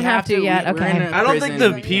have to. I don't have to yet. we're Okay. in a I don't think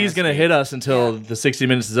prison. the pee's gonna hit us until the 60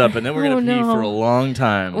 minutes is up, and then we're gonna Oh, pee no. for a long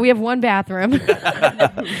time. We have one bathroom. But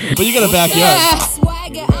you got a backyard.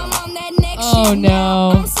 Swagger, I'm on that next Oh, shit no.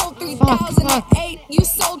 now. I'm sold 3008. You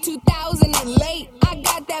sold 2000 and late. I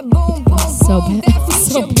got that boom, boom, So boom. bad. That future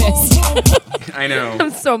So boom, pissed. boom. I know.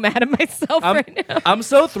 I'm so mad at myself right now. I'm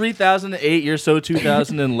so 3008, you're so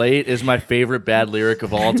 2000 and late is my favorite bad lyric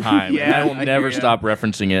of all time. Yeah, And I will I hear never ya. stop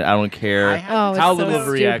referencing it. I don't care Oh, it's how so little of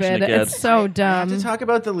a reaction stupid. it gets. It's so I have dumb. to talk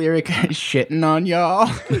about the lyric "shitting on y'all,"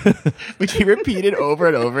 which he repeated over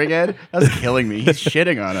and over again. That was killing me. He's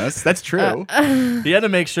shitting on us. That's true. You had to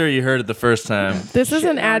make sure you heard it the first time. This is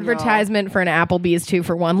an advertisement for an Applebee's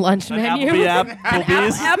 2-for-1 lunch menu.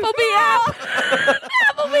 Applebee's. Applebee app.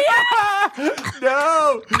 Applebee app.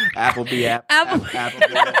 No, Applebee app. Applebee.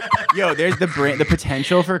 Applebee app. Yo, there's the brand. The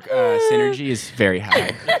potential for synergy is very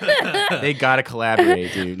high. They gotta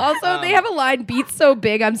collaborate, dude. Also, they have a line, beats so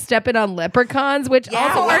big I'm stepping on leprechauns, which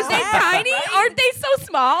also, aren't they tiny? Aren't they so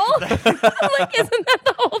small? Like, isn't that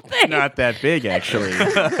the whole thing? Not that big, actually.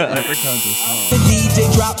 Leprechauns are small. The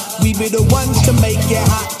DJ drop, we be the ones to make it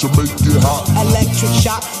hot. Electric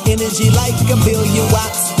shock, energy like a billion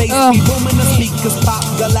watts. Space be booming, the speakers pop.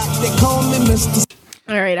 Galactic, call me Mr.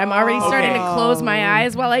 All right, I'm already starting to close my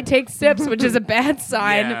eyes while I take sips, which is a bad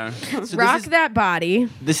sign. Yeah. So this Rock is- that body.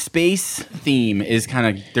 The space theme is kind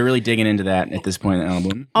of, they're really digging into that at this point in the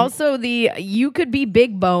album. Also, you could be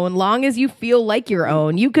big bone long as you feel like your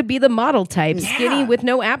own. You could be the model type, skinny with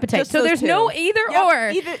no appetite. Just so those there's two. no either Yep, or.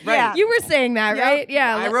 either- yeah. You were saying that, right?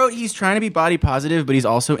 Yeah. I wrote he's trying to be body positive, but he's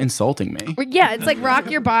also insulting me. Yeah, it's like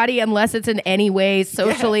rock your body unless it's in any way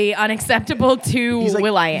socially unacceptable to He's like,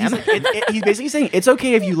 Will I Am. He's, like, he's basically saying it's okay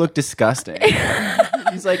if you look disgusting.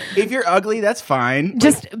 He's like, if you're ugly, that's fine.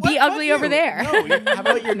 Just Like, be fuck ugly you. over there. No, how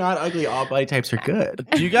about you're not ugly? All body types are good.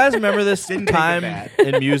 Do you guys remember this Didn't take it time bad.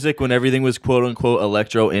 in music when everything was quote unquote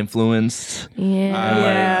electro influenced?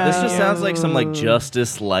 Yeah. This just sounds like some like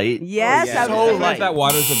Justice Light. Yes, yeah. I was So Like that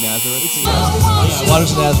Waters of Nazareth.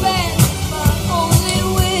 Waters of Nazareth.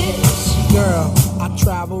 Girl, I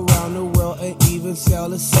travel around the world and even sail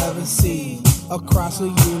the 7 seas. Across the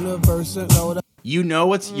universe and know that. You know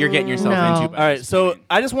what you're getting yourself No. into. by All right, this so point.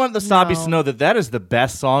 I just wanted the Snobbies No. to know that that is the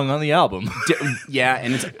best song on the album. Yeah,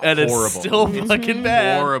 and it's And horrible. it's still fucking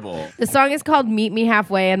bad. horrible. The song is called Meet Me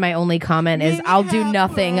Halfway, and my only comment is I'll do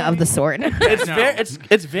nothing of the sort.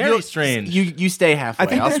 It's very strange. You stay halfway. I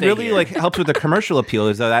think I'll this stay really here. like helps with the commercial appeal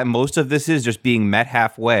is that most of this is just being met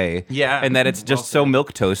halfway. Yeah. And that it's just so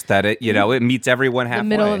milquetoast that it it meets everyone halfway. The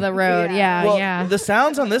middle of the road. Yeah, Well, yeah. the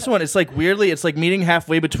sounds on this one, it's like weirdly, it's like meeting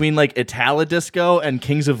halfway between like Italo Disco and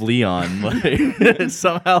Kings of Leon. Like it's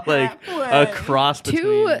somehow like a cross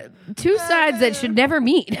between. Two sides that should never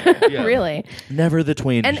meet, really. Never the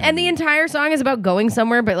twain. And the entire song is about going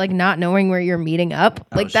somewhere, but like not knowing where you're meeting up.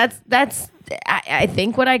 Like that's I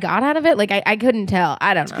think what I got out of it. Like I couldn't tell.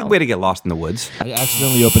 I don't know. Good way to get lost in the woods. I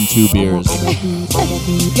accidentally opened 2 beers.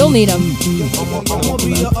 You'll need them. I'ma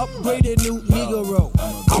be an upgraded new Negro.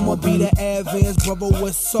 I'ma I'ma be the advanced brother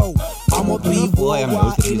with soul. I'ma be Will I Am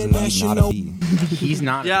knows worldwide that he's not a international. bee. He's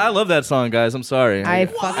not. Yeah, I love that song, guys. I'm sorry. I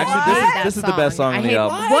fucking Actually, hate that this is the best song I on the hate-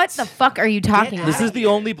 album. What the fuck are you talking about? This is the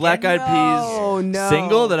only Black Eyed Peas no.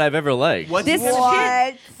 single that I've ever liked.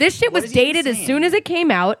 This shit was is he dated as saying? soon as it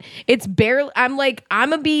came out. It's barely.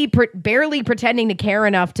 I'm a be barely pretending to care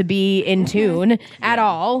enough to be in tune at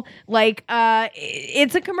all. Like,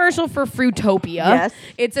 it's a commercial for Fruitopia. Yes.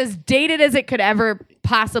 It's as dated as it could ever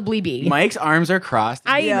possibly be. Mike's arms are crossed.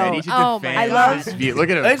 I He's know. ready to Oh defend my God. his view. Look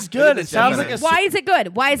at him. It's good. It sounds like a Why is it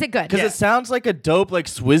good? Why is it good? because it sounds like a dope like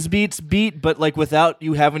Swizz Beats beat, but like without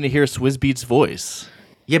you having to hear Swizz Beats voice.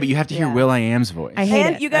 Yeah, but you have to hear Will I Am's voice. I hate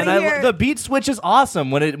And it. you And gotta hear. the beat switch is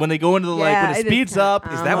awesome when they go into the like Yeah, when it it is speeds kinda-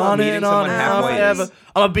 up. Is that what on meeting and someone on halfway is? forever.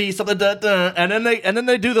 I'm gonna be something, and then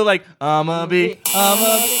they do the like I'ma be.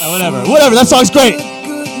 Whatever. That song's great.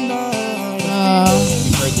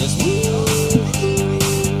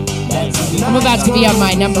 I'm about to be on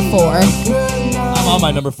my number 4. I'm on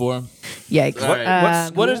my number 4. Yikes. All right.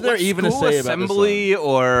 What is there even to School say about this song? assembly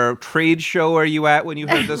or trade show are you at when you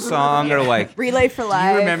heard this song? Or like, Relay for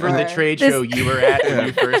Life. You remember the or trade show you were at when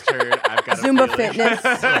you first heard I've Got a Zumba Feeling? Fitness.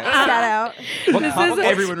 Shout out.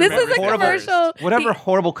 This is a commercial. whatever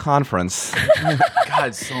horrible conference.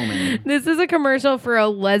 God, so many. This is a commercial for a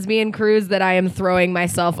lesbian cruise that I am throwing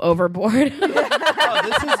myself overboard.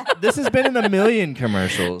 This has been in a million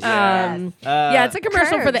commercials. Yeah, it's a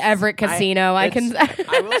commercial for the Everett Casino. I can.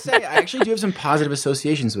 I will say, I actually do have some positive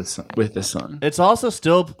associations with this song. It's also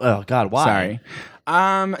still. Oh God, why?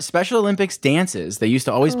 Sorry. Special Olympics dances. They used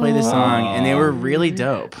to always play this song, and they were really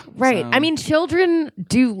dope. Right. So- I mean, children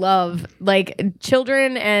do love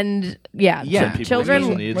children and Yeah. children. People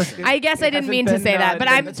with needs. I guess I didn't mean to been, say that, but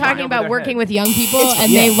I'm it's talking gone about over their working head. with young people.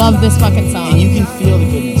 And they love this fucking song. And you can feel the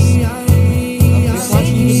goodness.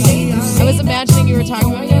 I was imagining you were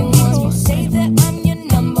talking about young people.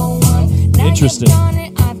 Interesting.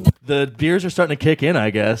 The beers are starting to kick in,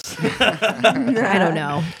 I guess. I don't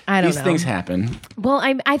know. These things happen. Well,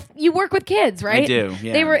 you work with kids, right? I do,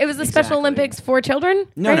 yeah, It was the Special exactly. Olympics for children.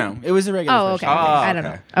 No, right? no. It was a regular. Oh, okay. Special Olympics. I don't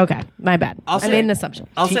know. Okay, my bad. I say- made an assumption.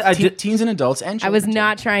 I'll say I did. Teens and adults and I was children, too.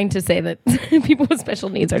 not trying to say that people with special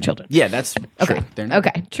needs are children. Yeah, that's Okay. true. They're not.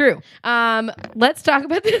 Okay. True. Let's talk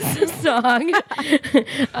about this song.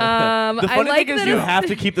 The I funny like thing is, that you it's- have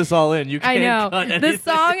to keep this all in. You I can't know cut the anything.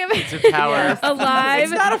 song of Power. Alive.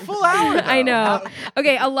 It's not a full hour. Though. I know.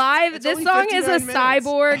 Okay, Alive. This only song is a 59 minutes.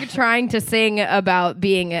 cyborg trying to sing about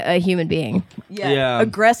being a human being. Yeah.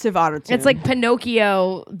 Aggressive autotune. It's like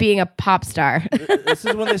Pinocchio being a pop star. This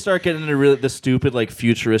is when they start getting into the stupid, like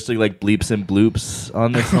futuristic, like bleeps and bloops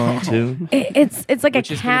on this song too. It's like a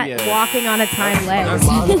Which is gonna cat be a- walking on its hind legs.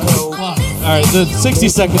 All right, the 60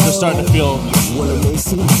 seconds are starting to feel. When it may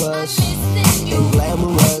seem plush and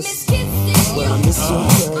glamorous, when I miss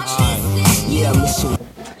your church, yeah, I miss you.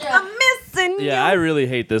 I'm missing Yeah, I really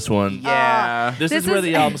hate this one. Yeah. This is This where is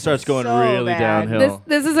the album starts going so really bad. downhill.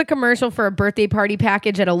 This is a commercial for a birthday party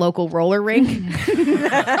package at a local roller rink.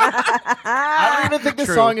 I don't even think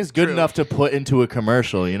this song is good enough to put into a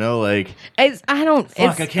commercial. You know, like I don't.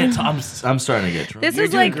 fuck, I it's, can't. I'm starting to get drunk. This You're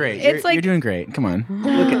is doing like great. it's You're like doing great. Come on.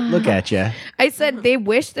 Look at you. I said they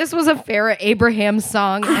wish this was a Farrah Abraham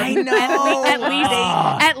song. I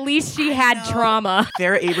know. At least she had trauma.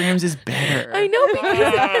 Farrah Abrahams is better. I know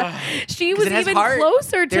because she was it has even heart.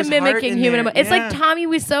 closer to There's heart mimicking in human. there. It's Yeah. like Tommy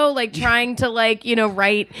Wiseau, like trying to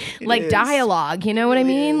write like is. dialogue. You know what I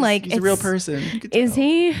mean? Like He's a real person. You could Is tell.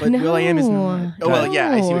 he? But no. Will.i.am is not. Oh well,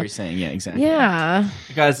 yeah. I see No. what you're saying. Yeah, exactly. Yeah.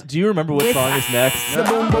 Guys, do you remember what song is next? The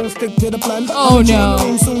boom boom stick to the plan. Oh,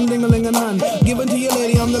 no. Soon ding a ling in hand. Give it to your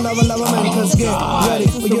lady, I'm the lover man. Cause get ready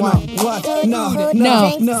for you know what?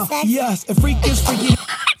 No. Yes, a freak is freaky.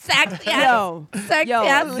 Sex. Yes. Yo, Sex. yo,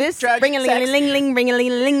 Yes. this ring-a-ling-a-ling-ling,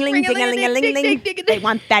 ring-a-ling-a-ling-ling, ding-a-ling-a-ling-ling. They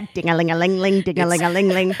want that ding-a-ling-a-ling-ling,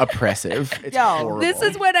 ding-a-ling-a-ling-ling. Oppressive. It's Yo, horrible. This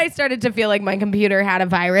is when I started to feel like my computer had a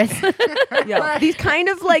virus. Yo, these kind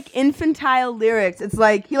of like infantile lyrics. It's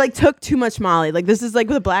like he like took too much Molly. Like this is like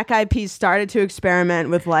the Black Eyed Peas started to experiment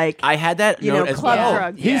with like I had that you note know as club well.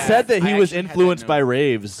 drugs. He said that he I was actually had that influenced note. by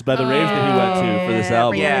raves, by the raves that he went to for this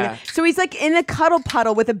album. Yeah. So he's like in a cuddle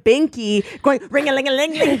puddle with a binky going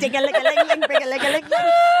ring-a-ling-a-ling-ling, ding-a-ling-a-ling-ling, ring-a-ling-a-ling-ling.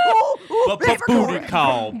 Booty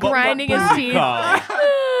call. Grinding his teeth. That's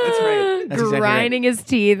right. That's exactly Grinding his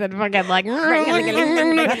teeth and fucking like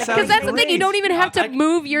because that's the thing, you don't even have to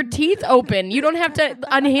move your teeth open, you don't have to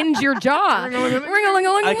unhinge your jaw.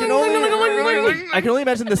 I can only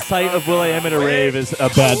imagine the sight of Will.i.am in a rave is a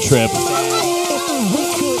Bad trip.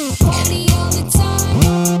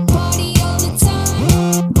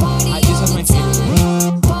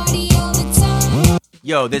 Yo,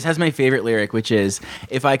 Yo, this has my favorite lyric, which is,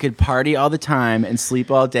 if I could party all the time and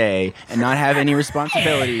sleep all day and not have any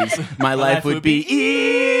responsibilities, my life would be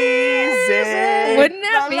easy. Wouldn't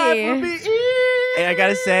that be? And I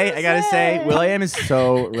gotta say, Will.i.am is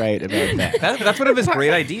so right about that. That's one of his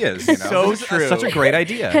great ideas. You know? So It's true. Such a great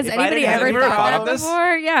idea. Has If I anybody didn't have ever any thought that problems-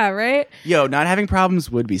 before? Yeah, right? Yo, not having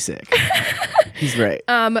problems would be sick. He's right.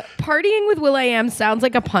 Partying with Will.i.am sounds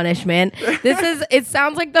like a punishment. It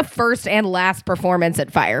sounds like the first and last performance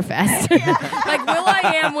at Firefest. Like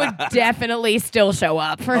Will.i.am would definitely still show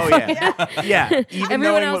up for Yeah. Even everyone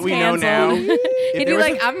knowing else what we know now. canceled. He'd be there was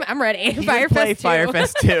like, I'm ready. He would Firefest play 2.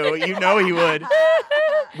 Firefest 2. You know he would.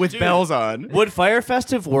 With bells on. Would Firefest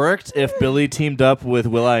have worked if Billy teamed up with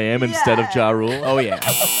Will.i.am instead of Ja Rule? Oh, yeah. Out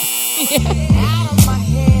of my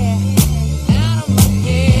head, out of my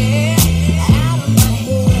head, out of my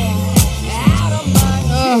head, out of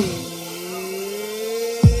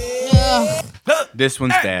my This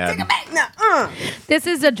one's bad. This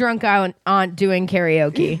is a drunk aunt doing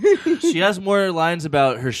karaoke. She has more lines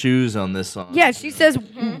about her shoes on this song. Yeah, she says,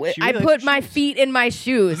 I really put my feet in my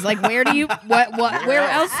shoes. Like, where do you, where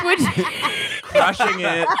else would you? Crushing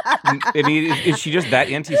it. I mean, is she just that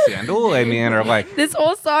anti-sandal? I mean, or like This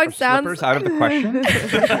whole song sounds slippers out of the question?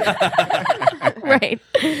 right.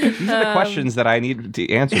 These are the questions that I need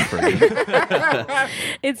to answer for you.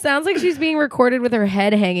 It sounds like she's being recorded with her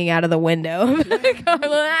head hanging out of the window.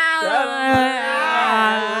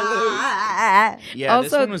 Yeah, Also-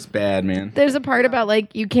 this one was bad, man. There's a part about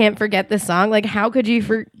like you can't forget this song. Like, how could you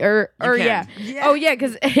or can. Oh yeah,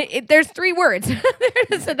 because there's 3 words.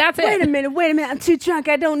 So that's it. Wait a minute. I'm too drunk.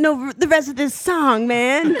 I don't know the rest of this song,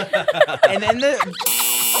 man. And then the...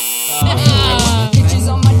 bitches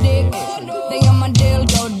on my dick, they on my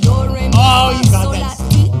dildo, do re mi Oh, you got sol that. la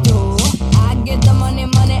ti do. I get the money, I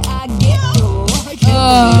get to.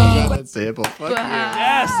 That's simple. Fuck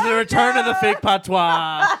Yes, the return of the fake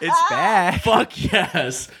patois. It's bad. Fuck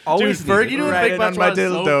yes. Always Dude, Fergie need doing to fake write it on patois my is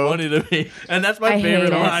so dildo. funny to me. And that's my I hate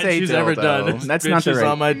favorite it. line Say she's ever dildo. done. It's That's not the bitches right-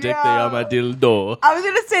 on my dick, they on my dildo. I was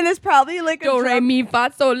gonna say there's probably like a Do re mi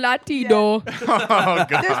fa sol la ti do. Oh, God.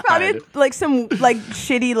 There's probably like some like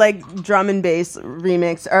shitty like drum and bass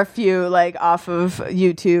remix or a few like off of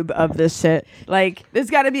YouTube of this shit. Like there's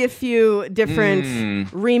got to be a few different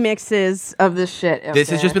remixes of this shit. out This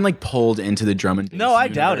has there. just been like pulled into the drum and bass No, I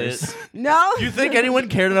doubt universe. it. no. Do you think anyone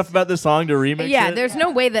cared enough about this song to remix Yeah, it? there's no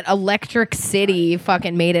way that Electric City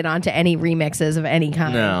fucking made it onto any remixes of any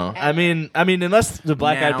kind. No, I mean, unless the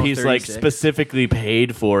Black Eyed Now, Peas like 36. specifically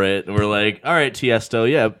paid for it, and we're like, all right, Tiesto,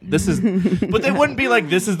 yeah, this is, but they wouldn't be like,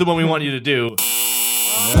 this is the one we want you to do.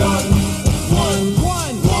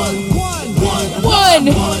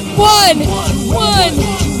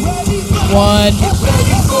 One.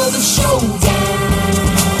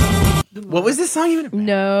 What was this song even about?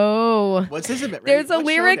 No. What's this about? There's a What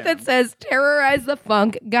lyric showdown? that says, terrorize the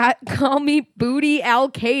funk, call me Booty Al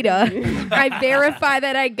Qaeda. I verify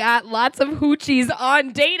that I got lots of hoochies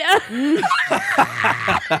on data.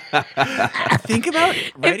 Think about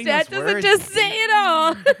If writing that those doesn't words. just say it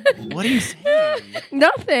all. What are you saying?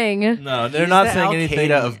 Nothing. No, they're He's not the saying Al anything.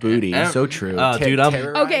 Qaeda of booty. Eh, So true. Oh, dude, I'm-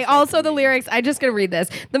 terrorize Okay, that also the booty. lyrics. I just gonna read this.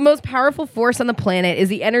 The most powerful force on the planet is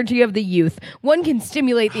the energy of the youth. One can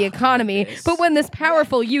stimulate the economy, but when this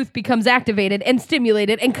powerful youth becomes activated and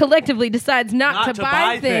stimulated and collectively decides not to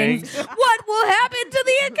buy things, what will happen to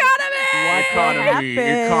the economy?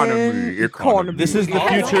 Economy. This is the I'll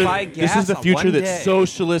future. buy This is the gas future one that day.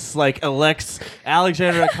 socialists like Alex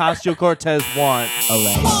Alexandria Ocasio-Cortez want.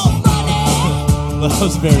 That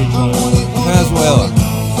was very good. Venezuela.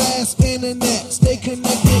 Fast internet, stay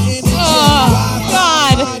connected.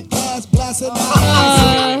 God.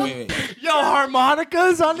 Yo,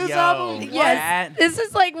 harmonicas on this album. Yes, this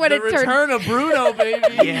is like what The it turned return of Bruno, baby.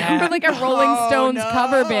 for like a Rolling Stones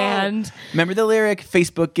cover band. Remember the lyric,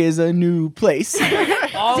 Facebook is a new place.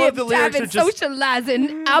 All of the Dip, lyrics diving, are just.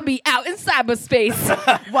 socializing. I'll be out in cyberspace.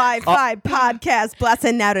 Wi-Fi podcast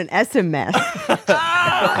blasting out an SMS.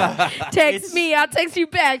 Text me, I'll text you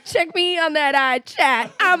back. Check me on that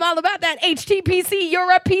chat. I'm all about that HTPC.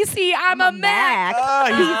 You're a PC. I'm a Mac.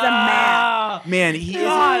 He's a Mac. Man, he is...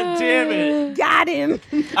 God damn it! Got him.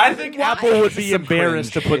 I think Apple would be Some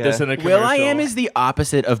embarrassed cringe, to put yeah. this in a commercial. Will.i.am is the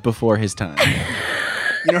opposite of before his time.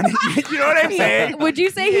 You know what I'm saying? Would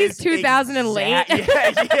you say he's 2000 and late?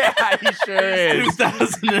 Yeah, he sure is.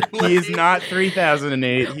 2008. He is not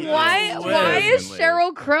 3008. He Why is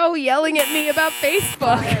Cheryl Crow yelling at me about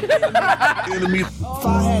Facebook? If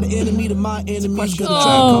I had an enemy, to my enemies gonna try to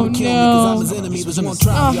Oh, come and kill me, cause I'm his enemy, but won't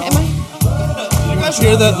try, Oh, y'all. am I? Did you guys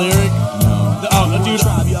hear that lyric? No. Oh, dude.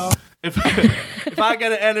 Try, y'all. If I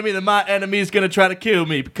get an enemy, then my enemy's gonna try to kill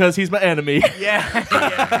me because he's my enemy.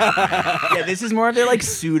 Yeah, this is more of their like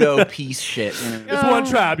pseudo peace shit. You know? It's one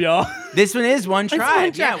tribe, y'all. This one is one It's tribe.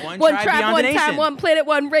 one Yeah, tribe, one tribe beyond one the nation. time, one planet,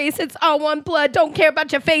 one race. It's all one blood. Don't care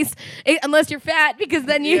about your face unless you're fat, because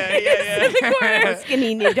then you the chorus.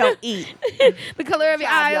 Skinny and you don't eat. The color of your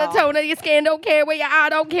eye, y'all. the tone of your skin. Don't care where you are.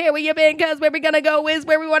 Don't care where you've been, because where we're gonna go is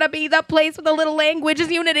where we want to be. The place with a little language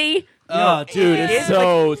is unity, Oh, dude, it's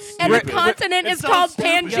so and the stupid. continent is so called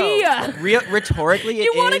stupid. Pangea. Rhetorically, it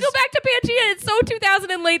You want to is- go back to Pangea? It's so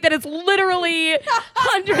 2000 and late that it's literally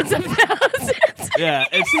hundreds of thousands. Yeah,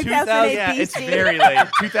 it's 2008 Yeah, it's BC. very late.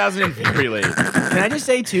 2000 and very late. Can I just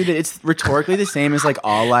say too that it's rhetorically the same as like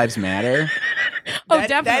All Lives Matter? Oh, That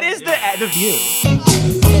definitely. is the view.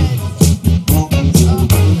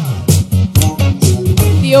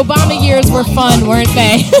 The Obama years were fun, weren't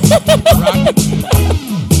they?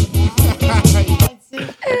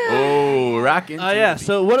 Oh, rockin'. Yeah,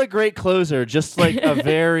 so what a great closer. Just like a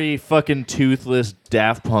very fucking toothless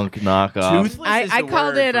Daft Punk knockoff. Toothless I- is I the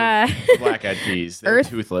called word it, for Black Eyed Peas. They're Earth-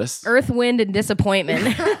 toothless. Earth, Wind, and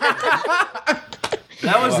Disappointment.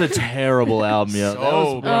 That was a terrible album, yo. That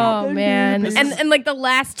was Oh man, and like the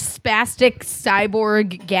last spastic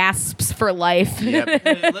cyborg gasps for life.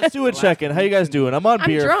 Let's do a check-in. How you guys doing? I'm on I'm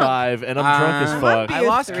beer drunk. 5, and I'm drunk as fuck. I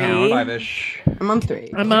lost Three. count. 5-ish. I'm on 3.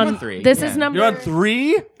 I'm on 3, This yeah. is number. You're on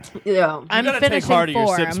 3? Yeah. I'm gotta take finishing heart of your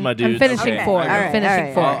 4. sips, my I'm dude. finishing Okay. 4. All I'm right, finishing all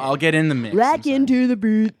right. 4. I'll get in the mix. Rack into the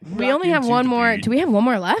beat. We only have one more. Do we have one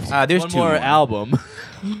more left? There's One two more album.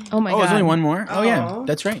 Oh my Oh, god. there's only one more? Oh, yeah.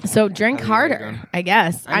 That's right. So drink harder, I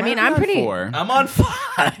guess. I mean, I'm pretty. 4. I'm on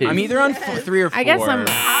 5. I'm either on 3 or 4. I guess I'm. And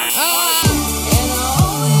I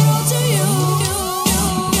owe it all to you.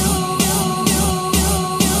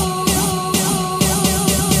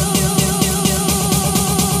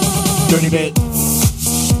 Dirty bit.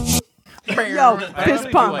 Yo, piss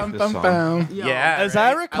pump. like this song. Yeah. As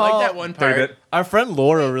I right? recall- I like that one part. David. Our friend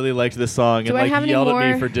Laura really liked this song Do and I like have any yelled at me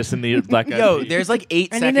more? for dissing the Black Eyed Yo, Peas. there's like 8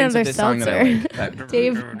 I need seconds another of this song that I like. seltzer.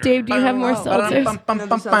 Dave, do you have more seltzers?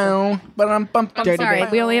 I'm sorry,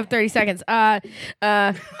 we only have 30 seconds.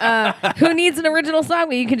 Who needs an original song?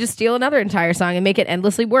 Well, you can just steal another entire song and make it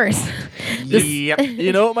endlessly worse. Yep.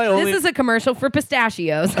 You know what my only This is a commercial for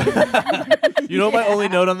pistachios. you know what my only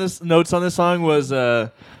notes on this song was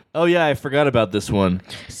oh yeah, I forgot about this one.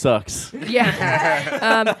 Sucks.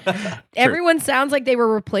 Yeah. Everyone sounds like they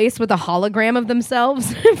were replaced with a hologram of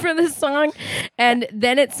themselves for this song. And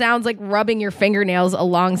then it sounds like rubbing your fingernails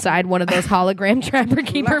alongside one of those hologram Trapper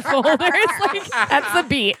Keeper folders. Like, that's the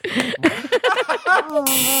beat.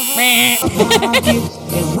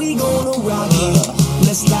 And we gonna rock it.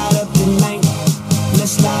 Let's light up the night.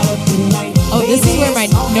 Let's light up the night. Oh, this is where my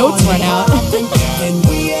notes run out. And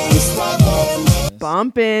we ain't stopping.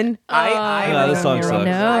 Bumping. Yeah, this song sucks.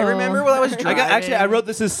 I remember when I was driving. I wrote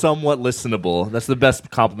this as somewhat listenable. That's the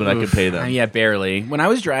best compliment I could pay them. Yeah, barely. When I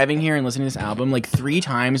was driving here and listening to this album, like 3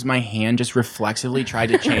 times my hand just reflexively tried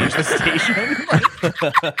to change the station.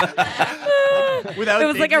 Without It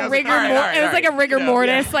was like a rigor. It was like a rigor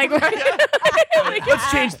mortis. Like,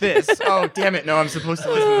 let's change this. Oh, damn it. No, I'm supposed to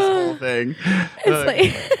listen to this whole thing. it's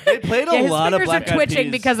like They played a his lot of fingers Black are Eyed twitching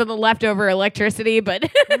Peas. because of the leftover electricity, but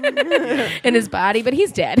in his body. But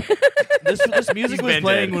he's dead. This music was been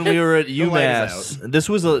playing dead. when we were at light is UMass. This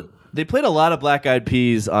was they played a lot of Black Eyed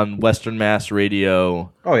Peas on Western Mass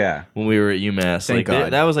Radio Oh, yeah. when we were at UMass. Thank Like,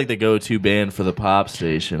 God. that was like the go-to band for the pop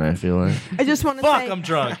station, I feel like. I just want to Fuck, say I'm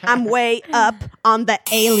drunk. I'm way up on the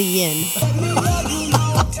alien.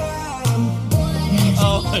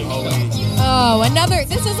 Oh, another.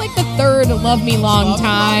 This is like the third "Love Me Long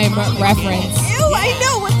Time" reference. Ew, I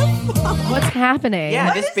know. What the fuck? What's happening?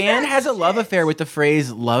 Yeah, this band has a love affair with the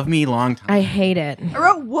phrase "love me long time." I hate it. I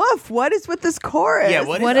wrote woof. What is with this chorus? Yeah,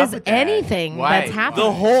 What up is with that? anything Why? that's happening?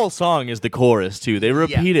 The whole song is the chorus, too. They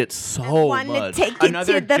repeat it so Want to much. take you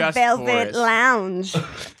Another to the just Velvet chorus. Lounge.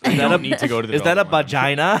 Is that don't need to go to the Is that a Velvet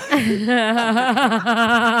vagina? Is that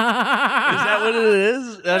what it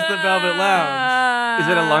is? That's the Velvet Lounge. Is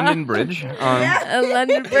it a London Bridge? A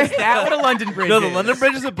London Bridge. That what a London Bridge No, the is. London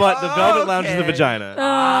Bridge is a butt. The Velvet Lounge is the Okay. vagina.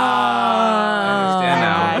 I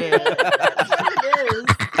understand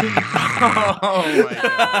Oh my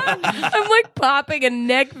god. I'm like popping a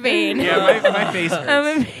neck vein. Yeah, my face hurts. I'm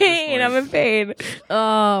in pain. I'm in pain.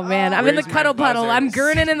 Oh man, I'm in the Where's my cuddle puddle. I'm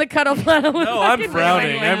buzzers? gurning in the cuddle puddle. No, I'm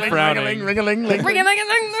frowning. I'm frowning.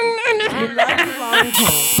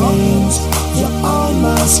 Phones, you're on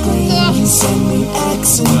my screen. You send me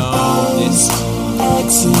X and O's.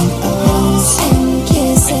 X and O's. And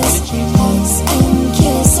kisses. X and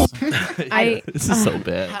kisses. This is so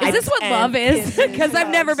bad. Is this what love is? Because I've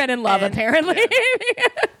never been in love, apparently.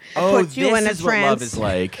 Oh, put you this in a is what love trance. is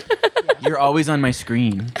like. You're always on my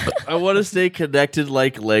screen. I want to stay connected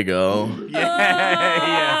like Lego.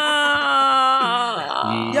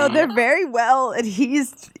 Yo, they're very well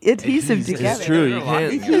adhesive together. It's true. You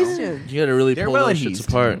can't. Adhesive. You gotta really They're pull well those shits adhesed.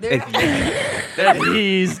 apart.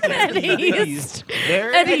 Adhesed.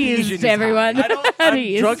 Adhesed, everyone. I'm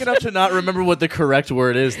Adhesed. drunk enough to not remember what the correct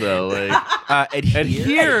word is, though. Like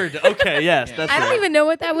adhered. Okay, yes, that's I don't right. even know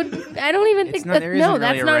what that would. I don't even think not- that. there No, isn't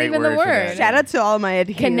that's really a not right even the word for word. that. Shout out to all my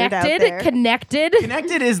adhered out Connected. there. Connected.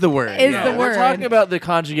 Connected is the word. Is yeah. the We're word. talking about the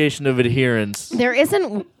conjugation of adherence. There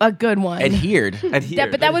isn't a good one. Adhered. Yeah,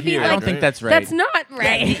 but that would be Adhered. I like. don't think that's right. That's not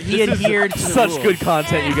right. He adhered to the Such rules. good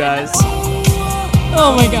content, you guys.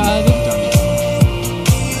 Oh my god.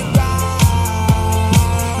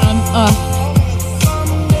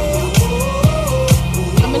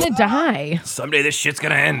 I'm gonna die. Someday this shit's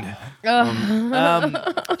gonna end.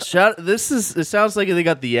 It sounds like they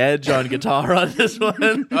got the edge on guitar on this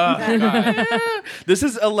one. This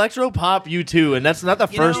is electro pop U2, and that's not the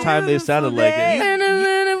first time they sounded like it.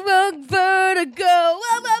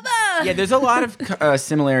 Yeah, there's a lot of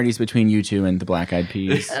similarities between U2 and the Black Eyed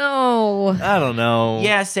Peas. Oh. I don't know.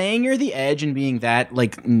 Yeah, saying you're the edge and being that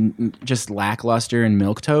like just lackluster and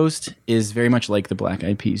milquetoast is very much like the Black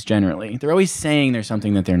Eyed Peas generally. They're always saying there's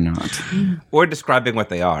something that they're not. Or describing what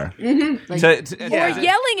they are. Or yelling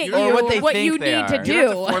at you Or what they what think you they need are. to You do. You have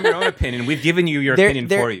to form your own opinion. We've given you your opinion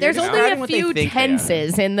for you. There's You're only describing a what they few think they are.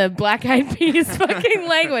 tenses in the Black Eyed Peas fucking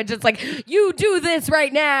language. It's like, you do this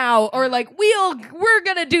right now, or like, we're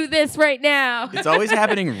gonna do this right now. It's always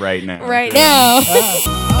happening right now. Right now.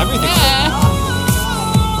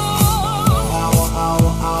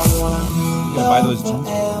 Yeah, buy those jeans.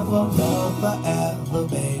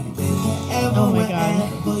 Oh my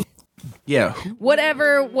god. Yeah.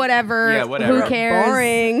 Whatever. Yeah, whatever. Who cares?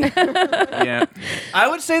 Boring. Yeah. I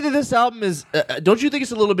would say that this album is. Don't you think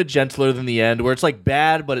it's a little bit gentler than the end, where it's like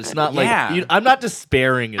bad, but it's not like. Yeah. I'm not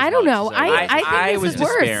despairing. As I don't much know. as I I think was this is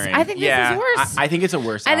worse. despairing. I think this is worse. I think it's a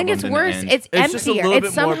worse. I think album it's than the worse. end. It's It's just a emptier. little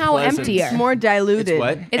It's bit more somehow pleasant. emptier. It's more diluted. It's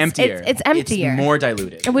what? Emptier. it's emptier. It's more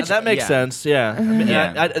diluted. Which that makes Yeah. sense. Yeah. I mean,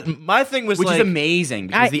 Yeah. my thing was Which like, is amazing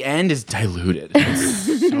because the end is diluted.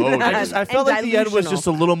 It's so I felt like the end was just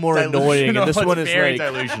a little more annoying, and this one is very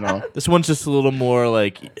like delusional. this one's just a little more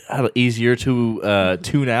like easier to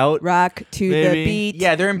tune out. Rock to Maybe. the beat.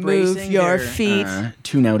 Yeah, they're embracing Move your their, feet.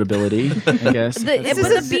 tune-out ability, I guess. but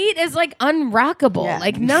the beat is like unrockable. Yeah.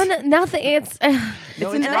 Like nothing. It's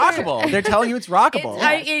No, it's rockable. They're telling you it's rockable.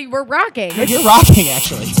 we're rocking. You're rocking,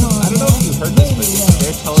 actually. I don't know if you heard this, but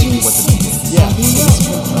they're telling you what the beat is.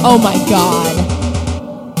 Oh my god.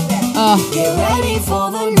 Get ready for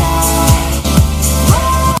the night.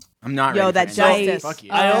 I'm not Yo, ready that for justice. it. Fuck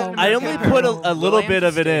you. I only put a little bit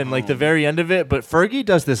of it in, like the very end of it, but Fergie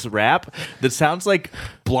does this rap that sounds like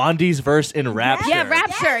Blondie's verse in Rapture. Yeah,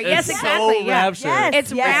 Rapture. Yes, It's exactly. So yeah. Rapture. Yes.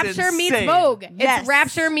 It's Rapture meets insane. Vogue. Yes. It's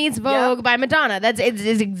Rapture meets Vogue by Madonna.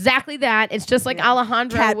 It's exactly that. It's just like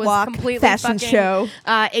Alejandro was Catwalk, completely fashion fucking, show,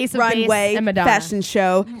 Ace of runway, Base and Madonna. fashion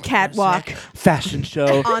show, catwalk Fashion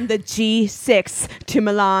show. on the G6 to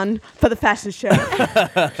Milan for the fashion show.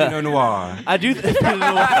 Pinot Noir. I do.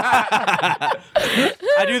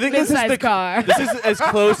 I do think this is Mid-sized car. This is as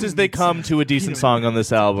close as they come to a decent song on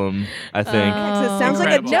this album. I think. It sounds like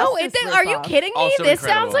a Incredible. No, Justice are you ripoff. kidding me? Also This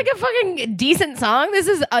incredible. sounds like a fucking decent song. This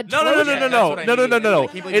is a No.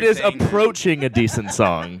 It is approaching a decent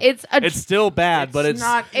song. It's It's still bad, but it's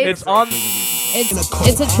not- it's on.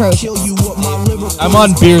 It's atrocious. I'm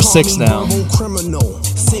on beer 6 now. Criminal.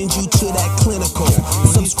 Send you to that clinical.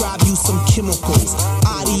 Subscribe you some chemicals.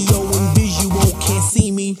 Audio and visual. Can't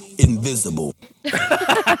see me. Invisible. Yo,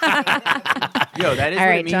 that is All what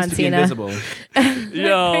right, it means John to Cena. be invisible.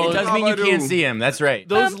 Yo, It doesn't mean you can't see him. That's right.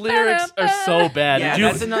 those lyrics are so bad. Yeah, If you-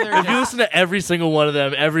 that's another- If you listen to every single one of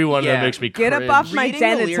them, every one of them Yeah. makes me Get up cringe. off my Reading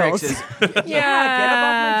the lyrics genitals. is- yeah, get up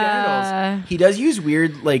off my genitals. He does use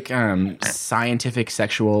weird, like, scientific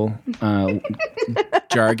sexual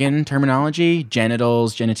jargon terminology,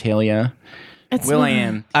 genitals, genitalia.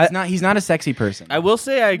 Will.i.am. He's not a sexy person. I will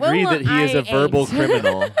say I agree Will that he is a I verbal ain't.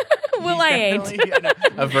 criminal. Will I ain't?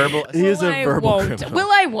 a verbal. He is a I verbal won't. criminal. Will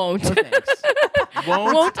I won't?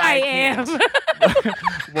 Won't I can't. am?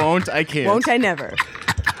 Won't I can't. Won't I never?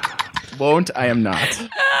 Won't I am not.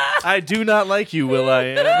 I do not like you, Will I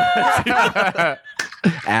am.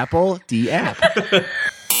 Apple D app. But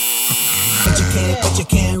you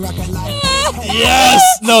can't rock it like. Yes!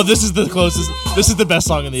 No, this is the closest. This is the best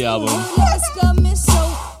song in the album. Let's go, miss so.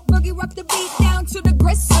 Boogie rock the beat down to the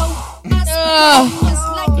gristle.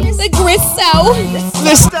 The Gristle.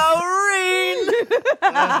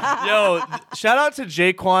 Yo, shout out to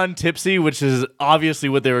Jaquan Tipsy, which is obviously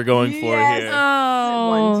what they were going for here.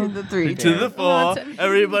 Oh. 1 to the 3. To the 4,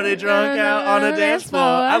 everybody drunk out on a dance floor.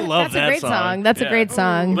 I love That's that a great song. That's a Yeah. great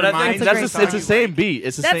song. But I think That's a it's great the same beat.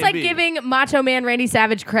 It's the That's same like beat. giving Macho Man Randy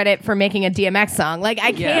Savage credit for making a DMX song. Like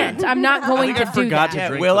I can't. I'm not going to do forgot that. to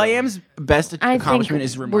drink. Will I Am's best I accomplishment think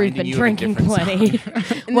is we've reminding been you drinking of a different plenty.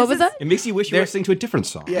 song. What was that? It makes you wish you were listening to a different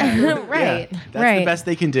song. Right. That's right. the best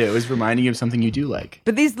they can do is reminding you of something you do like.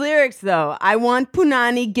 But these lyrics, though, I want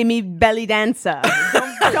punani, gimme belly dancer.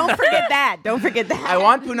 Don't forget that. Don't forget that. I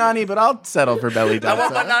want punani, but I'll settle for belly dancer.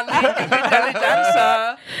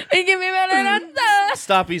 Hey, give me better dancer.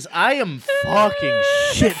 Stoppies, I am fucking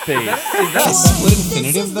shit faced. Is that a split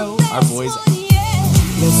infinitive though? Our boys.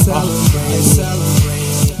 Let's celebrate. Let's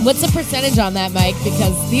celebrate. What's the percentage on that, Mike?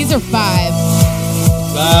 Because these are 5.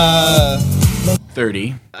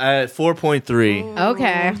 30. At 4.3.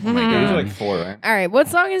 Okay. These are like 4, right? All right. What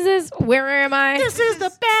song is this? Where am I? This is the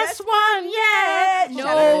best one yet.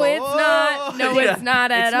 No, it's not. No, it's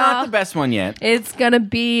not at It's all. not the best one yet. It's gonna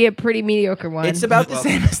be a pretty mediocre one. It's about the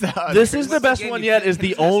same as the other. This is the best one yet is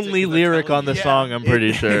the only lyric on the song, I'm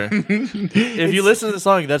pretty sure. If you listen to the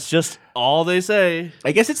song, that's just all they say.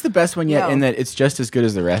 I guess it's the best one yet No. in that it's just as good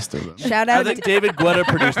as the rest of them. Shout I out think David Guetta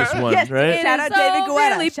produced this one, Yes, right? It Shout is out David all Guetta.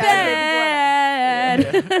 really Shout out David bad.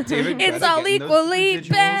 David It's Guetta all getting those equally residuals,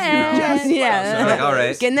 bad. Yeah. Like, all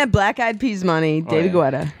right. Getting that Black Eyed Peas money, David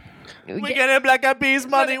Guetta. We getting Black Eyed Peas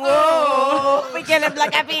money, whoa! We getting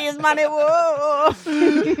Black Eyed Peas money, whoa.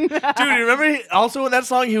 Dude, you remember also in that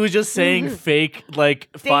song he was just saying fake, like,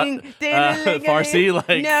 Ding, ding, ding, Farsi, ding.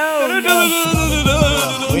 like... No.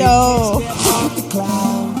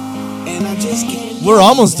 And I just can't. We're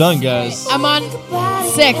almost done, guys. I'm on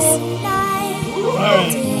 6.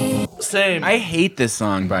 Same. I hate this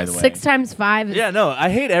song, by the way. 6 times 5 is Yeah, no, I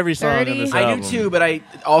hate every song on 30. this I album. do too, but I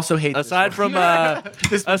also hate Aside this from one.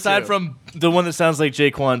 aside too. from the one that sounds like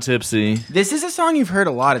Jaquan Tipsy. This is a song you've heard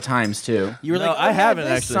a lot of times too. You were No, like, I yeah, haven't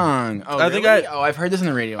this actually. song. Oh, I think really? I- Oh, I've heard this on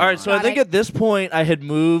the radio. All right, so I think at this point I had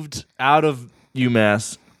moved out of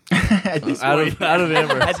UMass, at this out point, of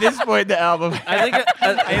Amherst. at this point, the album. I think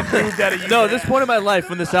I moved out of No, this point in my life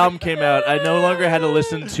when this album came out, I no longer had to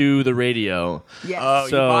listen to the radio. Yes. Oh, you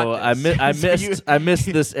So bought I this. I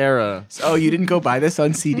missed this era. Oh, you didn't go buy this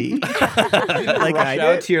on CD? like I Shout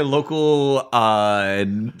out did. to your local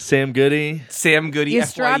Sam Goody, Sam Goody You FYE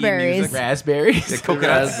strawberries. music. Raspberries.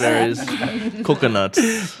 raspberries,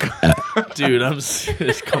 coconuts. Dude, I'm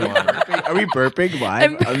serious. Come on. Are we burping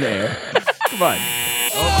live on the air? Come on.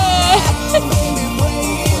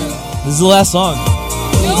 This is the last song.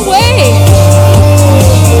 No way.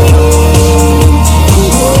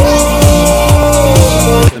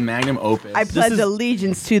 The magnum opus. I pledge is-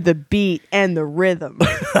 allegiance to the beat and the rhythm.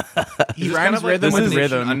 he rhymes rhythm this with is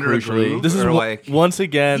rhythm. under a crucially. groove. This is Or like- once He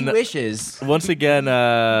again, wishes.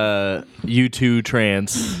 U2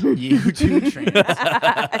 trance. You too, trans.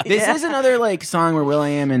 This is another like song where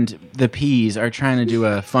Will.i.am and the Peas are trying to do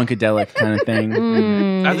a funkadelic kind of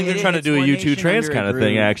thing. I think they're trying to do a One U2 Nation trance Under a kind of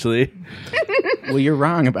thing, Groove. actually. Well, you're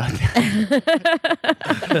wrong about that.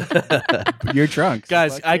 You're drunk,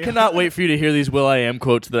 Guys, I cannot wait for you to hear these Will.i.am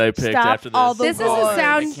quotes that I picked Stop after this. all the This is a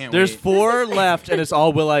sound. There's 4 left, and it's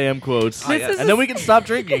all Will.i.am quotes. This is And then we can stop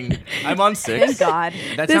drinking. I'm on 6. Thank God.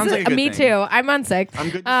 That This sounds is like a good me thing. too. I'm on 6. I'm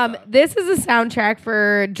good to stop. This is a soundtrack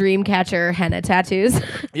for Dreamcatcher henna tattoos.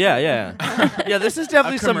 Yeah, yeah. Yeah, this is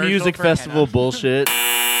definitely some commercial music for festival henna. bullshit.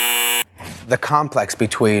 The complex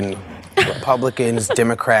between Republicans,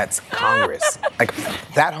 Democrats, Congress. Like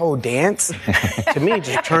that whole dance to me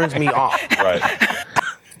just turns me off.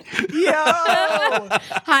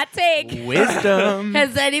 Hot take. Wisdom.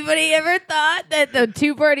 Has anybody ever thought that the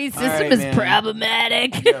two-party system right, is man.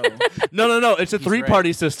 problematic? No. It's a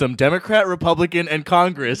 3-party system. Democrat, Republican, and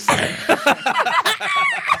Congress.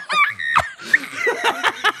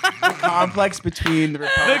 Complex between the The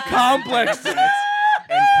Republicans complex.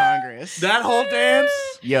 and Congress. That whole dance.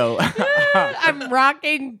 Yo, I'm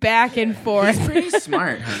rocking back and forth. he's pretty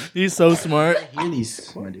smart. Huh? He's so smart. Hear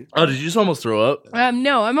these, my dude. Oh, did you just almost throw up?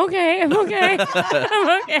 No, I'm okay. I'm okay.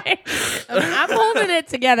 I'm okay. I'm holding it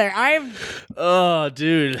together. Oh,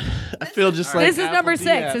 dude. I feel just like This is number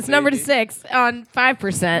 6. It's number 6 on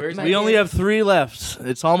 5%. we only have 3 left.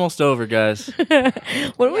 It's almost over, guys.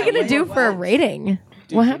 What are we gonna do for a rating?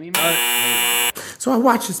 What happened? So I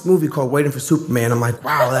watched this movie called Waiting for Superman. I'm like,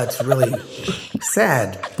 wow, that's really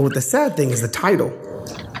sad. But what the sad thing is the title,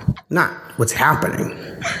 not what's happening.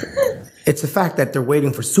 It's the fact that they're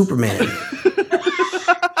waiting for Superman.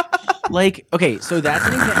 Like, okay, so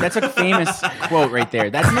that's a famous quote right there.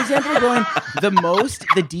 That's an example of going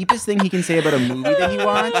the deepest thing he can say about a movie that he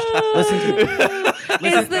watched. Listen to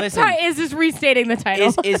me. Is just restating the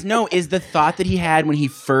title. Is the thought that he had when he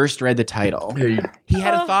first read the title. He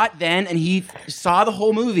had a thought then, and he saw the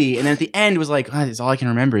whole movie, and then at the end was like, "Oh, all I can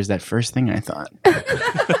remember is that first thing I thought."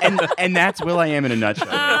 and that's Will.i.am in a nutshell.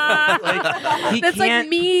 That's like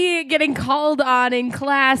me getting called on in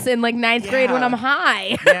class in like 9th grade when I'm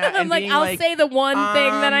high. Yeah, I'm like, I'll say the one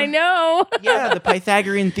thing that I know. Yeah, the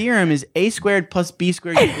Pythagorean theorem is a squared plus b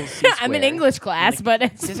squared equals c squared. I'm in English class, but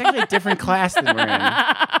it's actually a different class than we're in.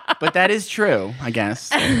 But that is true, I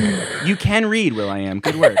guess. You can read, Will.i.am.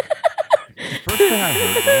 Good work.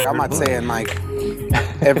 I'm not saying like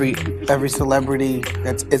every celebrity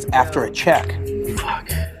is after a check.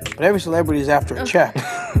 But every celebrity is after a check.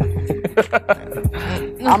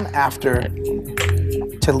 I'm after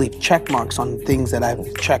to leave check marks on things that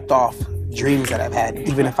I've checked off, dreams that I've had,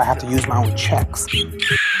 even if I have to use my own checks.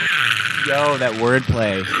 Yo, that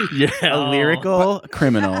wordplay. Yeah. A lyrical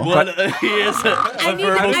criminal. He is a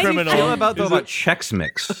verbal criminal. I feel about Chex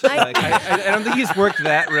Mix. Like, I don't think he's worked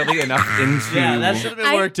that really enough into. Yeah, that should have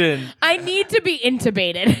been worked in. I need to be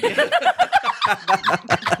intubated.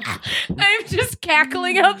 I'm just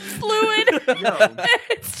cackling up fluid.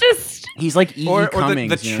 It's just. He's like E.E. or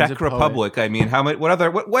Cummings. the Czech Republic. I mean,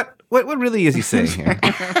 what really is he saying here?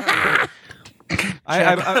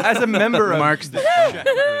 I, as a member of Marks the Czech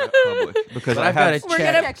Republic, because I've got to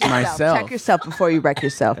check myself. Check yourself before you wreck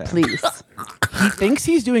yourself, please. He thinks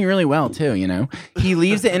he's doing really well too, you know? He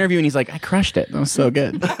leaves the interview and he's like, I crushed it. That was so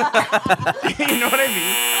good. You know what I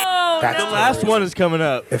mean? That's The last one is coming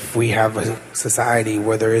up. If we have a society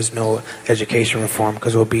where there is no education reform,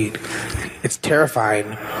 because it's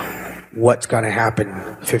terrifying what's going to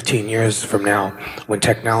happen 15 years from now when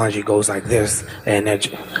technology goes like this, and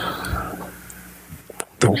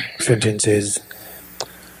the sentence is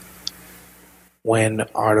when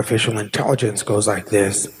artificial intelligence goes like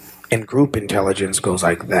this and group intelligence goes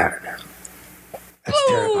like that. That's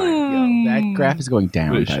terrifying. Yo, that graph is going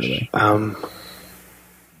down, by the way.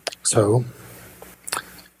 So,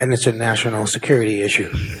 and it's a national security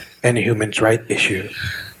issue and a human rights issue.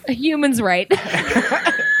 A human's right.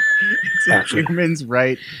 It's a human's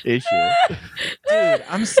right issue. Dude,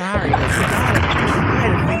 I'm sorry. I gotta try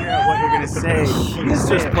to figure out what you're going to say. He's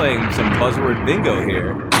just playing some buzzword bingo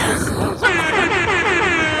here.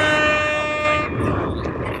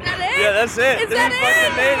 Yeah, that's it. Is that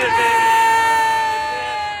fucking made it, man.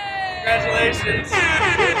 Congratulations.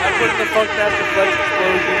 I put the Funkmaster Flex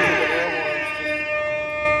explosion to the air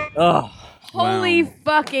horns. Oh. Holy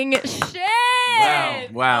fucking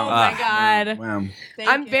shit! Wow. Oh my god. Wow.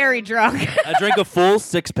 I'm very drunk. I drank a full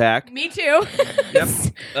 6-pack. Me too.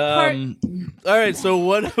 All right, so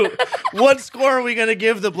what score are we gonna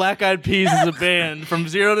give the Black Eyed Peas as a band from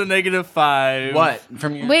 0 to -5? What?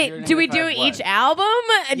 From your Wait, do we do each album?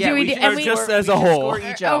 Yeah, do we do or just as a whole?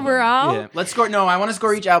 Each album. overall? Yeah. Let's score. No, I want to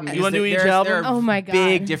score each album. You wanna do each There album? are Oh my God.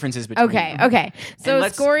 big differences between Okay, them. okay. So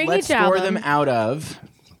And scoring let's each score album. them out of.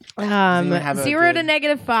 anyone have a 0 to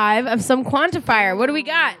good- -5 of some quantifier. What do we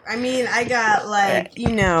got? I mean, I got like,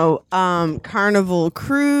 Carnival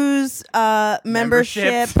Cruise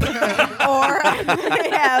membership, or I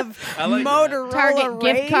have Motorola Target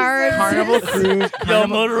gift Razr. cards. Carnival Cruise. Yo,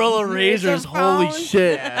 Motorola Razrs, holy phone.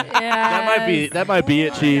 shit. Yeah, That might be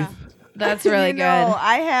it, Chief. that's really good.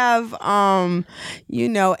 I have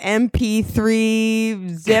MP3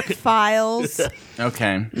 zip files.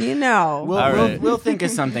 Okay. We'll think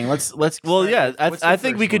of something. Let's. Well, yeah, what's the I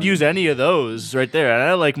think we first could one? use any of those right there. And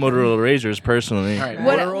I like Motorola Razrs personally. All right.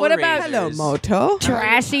 What Motorola about- Hello, Razrs. Moto.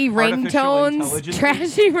 Trashy Artificial ringtones. intelligence?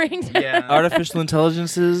 Trashy ringtones. Yeah. Artificial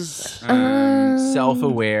intelligences,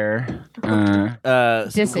 Self-aware.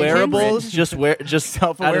 wearables, just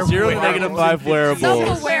out of 0 to -5 wearables.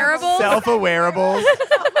 Self-wearables. Self-awareables.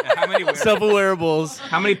 How many? Self-wearables.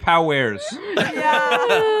 How many powers?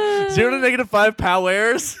 0 to -5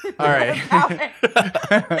 powers. All right.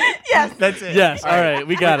 Yes. That's it. Yes, all right,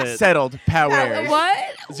 we got it. Settled. Powers. What?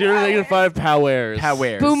 0 to -5 powers.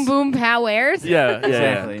 Powers. Boom boom powers. Yeah.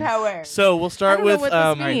 Exactly. Power. So we'll start I don't know with what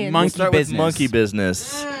this means. we'll start with business. monkey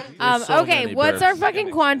business. So Okay, many what's burps. our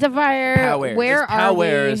fucking quantifier? Powers. Where Just are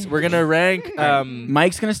powers. we? We're gonna rank.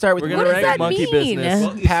 Mike's gonna start with We're What gonna does rank that monkey mean? business.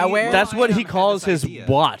 Well, you see, Power? That's what he calls his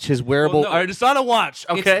watch, his wearable. Well, no. It's not a watch,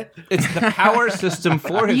 okay? It's the power system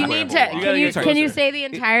for his You need to. wearable watch. Can you say the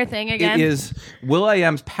entire entire thing again? It is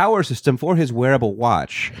Will.i.am's power system for his wearable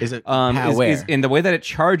watch. Is it is in the way that it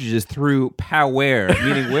charges is through power,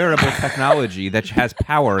 meaning wearable technology that has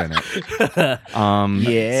power in it.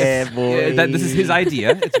 Yeah, boy. This is his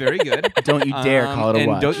idea. It's very good. Don't you dare call it a and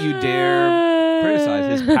watch. don't you dare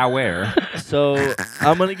criticize his power. So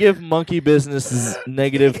I'm gonna give Monkey Business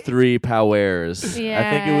 -3 powers. I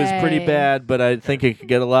think it was pretty Yay. bad, but I think it could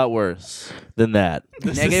get a lot worse than that.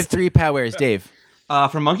 -3 powers, Dave.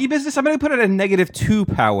 For Monkey Business, I'm going to put it at -2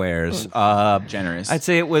 powers. Generous. I'd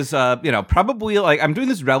say it was, probably like I'm doing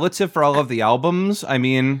this relative for all of the albums. I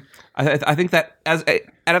mean, I think that as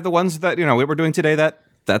out of the ones that we were doing today, that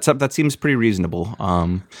seems pretty reasonable.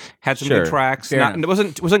 Had some good tracks. Fair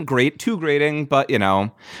It wasn't great, too grating, but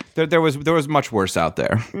there was much worse out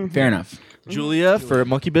there. Fair enough. Julia for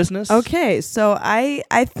Monkey Business. Okay, so I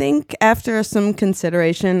think after some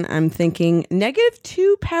consideration, I'm thinking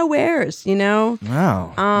 -2 powers.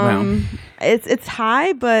 Wow. It's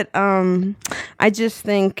high, but I just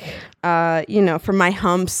think for my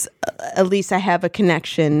humps, at least I have a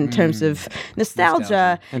connection in terms of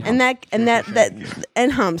nostalgia and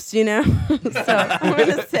humps. So I'm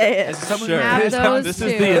gonna say it. Have those This two.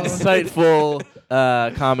 is the insightful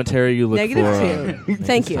commentary you look for. -2.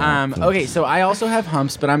 Thank you. Okay, so I also have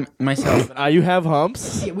humps, but I'm myself. You have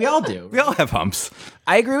humps? We all do. We all have humps.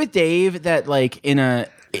 I agree with Dave that like in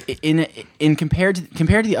compared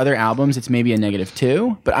to the other albums, it's maybe a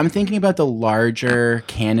 -2. But I'm thinking about the larger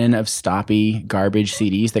canon of stoppy garbage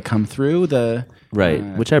CDs that come through the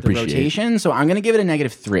which I the appreciate. rotation. So I'm gonna give it a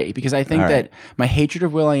 -3 because I think that my hatred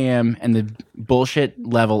of Will.i.am and the bullshit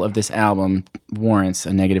level of this album warrants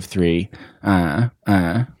a -3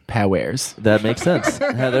 powers. That makes sense.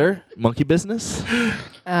 Heather, Monkey Business.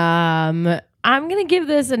 I'm gonna give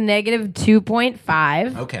this a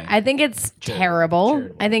 -2.5. Okay. I think it's terrible.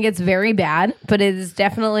 I think it's very bad, but it is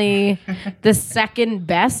definitely the second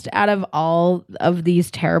best out of all of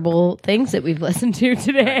these terrible things that we've listened to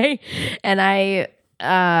today. And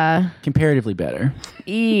Comparatively better.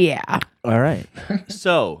 yeah, All right.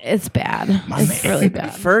 So it's bad. It's really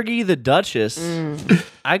bad. Fergie the Duchess.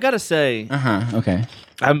 I gotta say, Okay.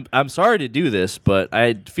 I'm sorry to do this, but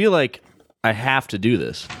I feel like I have to do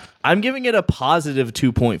this. I'm giving it a positive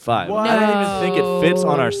 2.5. I don't even think it fits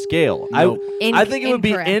on our scale. I think it would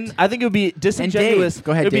be Incorrect. I think it would be disingenuous. Dave,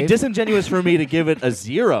 go ahead, It would be Dave. disingenuous for me to give it a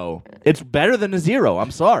 0. It's better than a 0.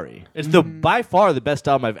 I'm sorry. It's by far the best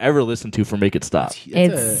album I've ever listened to for Make It Stop.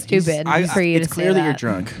 It's stupid for you to It's say clear that that. you're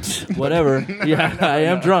drunk. Whatever. Yeah, I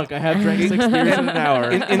am drunk. I have drank 6 beers in an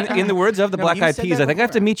hour. In the words of the Black you Eyed said Peas, that I think I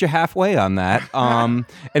have to meet you halfway on that, and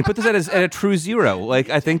put this at a true 0.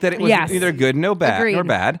 Like I think that it was Yes. neither good nor Agreed.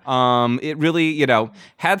 bad. It really,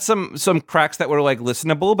 had some cracks that were like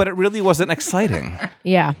listenable, but it really wasn't exciting.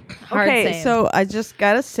 Yeah. Hard Okay, saying. so I just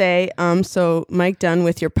gotta say, so Mike Dunn,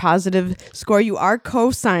 with your positive score, you are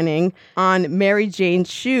co-signing on Mary Jane's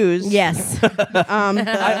Shoes. yes.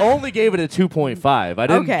 I only gave it a 2.5. I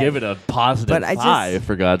didn't Okay. give it a positive But I just- 5,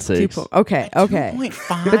 for God's sake. Okay.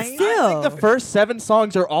 2.5. But still, The first 7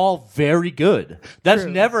 songs are all very good. That's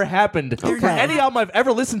never happened for any album I've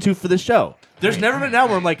ever listened to for this show. There's never been an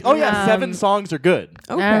album where I'm like, oh yeah, 7 songs are good.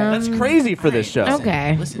 okay. That's crazy for this show.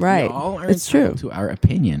 Okay. Listen, Right. we all are It's true. entitled to our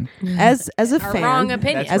opinion. As a fan, wrong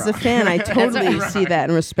opinion. as a fan, I totally see that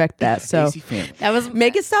and respect that. So. AC family. That was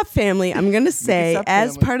Make It Stop family, I'm going to say, Stop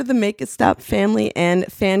as family. part of the Make It Stop family and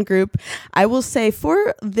fan group, I will say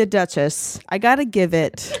for the Duchess, I got to give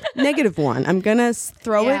it -1. I'm going to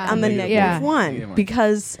throw Yeah. it on the Yeah. -1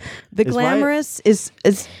 because the Is why- Glamorous is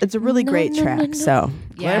it's a really great track. So,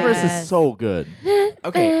 Glamorous Yes. is so good.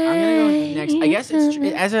 Okay, I'm gonna go next. I guess it's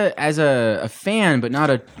as a fan, but not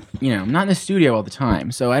not in the studio all the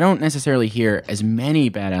time. So I don't necessarily hear as many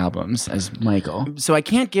bad albums as Michael. So I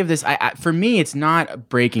can't give this. For me, it's not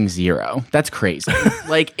breaking 0. That's crazy.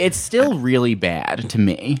 Like it's still really bad to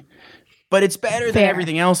me, but it's better than Fair.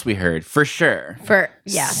 everything else we heard for sure. for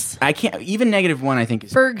yes. I can't even -1. I think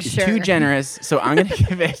is For is sure. too generous. So I'm gonna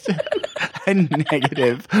give it a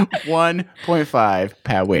 -1.5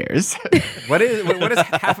 powers. What does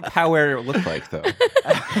half a power look like though?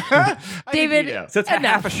 David, So it's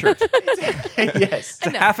half a shirt. Yes,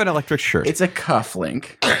 It's half an electric shirt. it's a cuff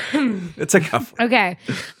link. It's a cuff. Okay.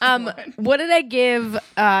 What did I give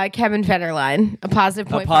Kevin Federline? A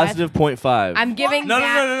positive A 0.5? positive 0.5. I'm giving no,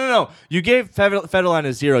 that. no. You gave Federline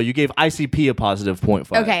a 0. You gave ICP a positive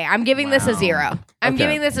 0.5. Okay, I'm giving this a 0. I'm Okay.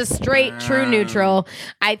 giving this a straight, true neutral.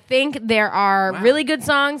 I think there are really good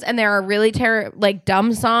songs and there are really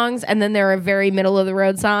dumb songs, and then there are very middle of the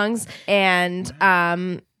road songs. And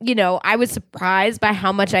I was surprised by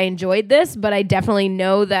how much I enjoyed this, but I definitely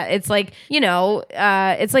know that it's like,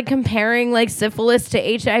 it's like comparing like syphilis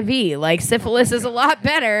to HIV. Like syphilis is a lot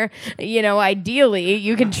better, ideally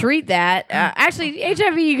you can treat that. Actually,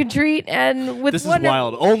 HIV you can treat, and with This is one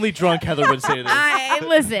wild. Only drunk Heather would say this.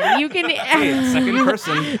 listen, you can. Second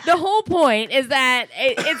person. The whole point is that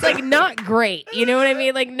it's like not great. You know what I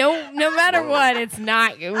mean? Like no matter what, it's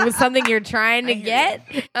not. It was something you're trying to get.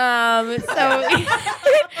 So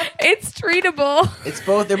it's treatable. It's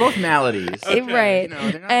both. They're both maladies. Right.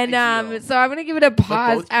 And so I'm gonna give it a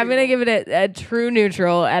pause. I'm gonna give it a true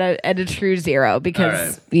neutral at a true 0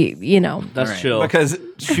 because That's chill. Because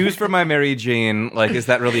Shoes for My Mary Jane, like, is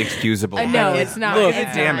that really excusable? No, it's not. Look,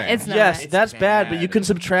 it's damn not. it. It's not. Yes, that's bad, but you can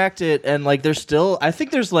subtract it, and like there's still, I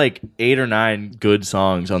think there's like 8 or 9 good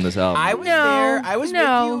songs on this album. I was No, there. I was no,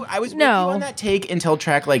 with you. I was with no. you on that take until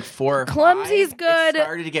track like 4 or 5. Clumsy's good. It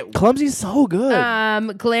started to get Clumsy's so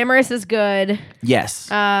good. Glamorous is good. yes.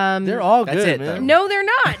 They're all That's good, it, man. though. No, they're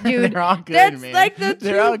not, dude. They're all good, That's man. like the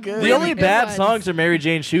They're two all good. The really only good bad ones. songs are Mary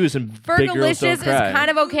Jane Shoes and Big Girls Don't Fergalicious is Cry.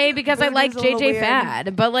 kind of okay because I like Fergalicious a little JJ weird.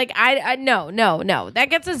 Fad, but like I no, that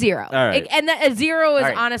gets a 0. All right. And a 0 is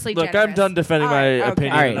right. honestly Look, generous. I'm done defending All my right, okay.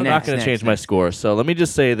 opinion. All right, I'm not next, going to next, change my score. So let me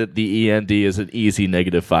just say that the END is an easy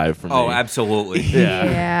 -5 for me. Oh, absolutely. Yeah.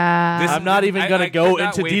 Yeah. This- I'm not even going I to go could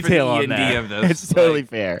not into wait for detail the on END that. of this. It's totally Like,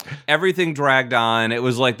 fair. everything dragged on. It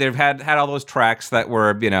was like they've had all those tracks that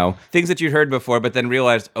were, things that you'd heard before, but then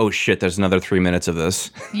realized, oh shit, there's another 3 minutes of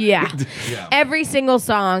this. Yeah. Every single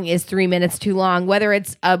song is 3 minutes too long, whether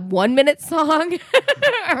it's a 1 minute song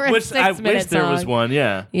or a Which 6 I minute wish there was song. one,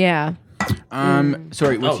 yeah. Yeah.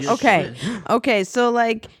 Sorry. What's your Okay. So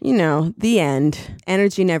like, the end.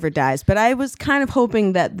 Energy never dies. But I was kind of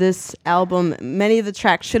hoping that this album, many of the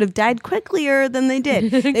tracks should have died quicklier than they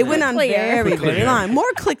did. They went on Quicklier. very, very long.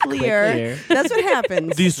 More quicklier. That's what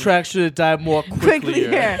happens. These tracks should have died more quickly.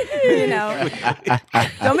 quicklier.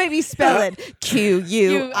 Don't make me spell it.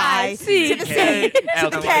 QUIC to the C to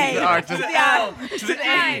the K to the I To the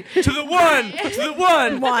E, to the 1, to the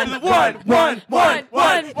 1, One. to the 1.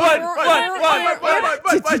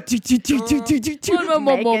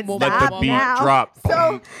 Make it stop now. drop.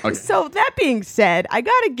 So that being said, I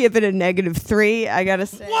gotta give it a -3. I gotta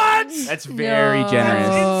say. What? That's very generous.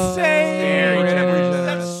 Insane. Very generous.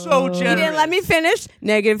 That's so generous. You didn't let me finish.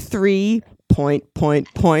 -3.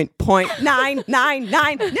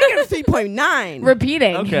 .999 -3.9.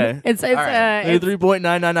 Repeating. Okay. It's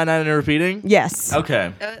 3.9999 and repeating? Yes.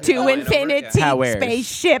 Okay. To infinity, Powers.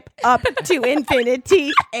 spaceship up to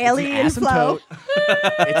infinity, alien flow.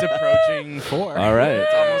 It's approaching 4. All right.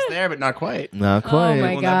 It's almost there, but not quite. Not quite. Oh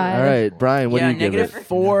my God. All right, Brian, what do you give it?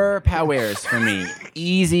 -4 powers for me.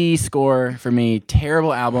 Easy score for me.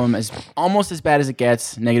 Terrible album, almost as bad as it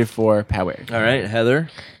gets. -4 powers. All right, Heather.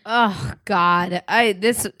 Oh God,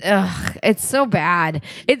 it's so bad.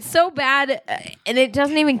 It's so bad, and it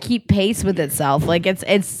doesn't even keep pace with itself. Like it's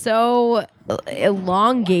so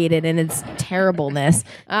elongated in its terribleness.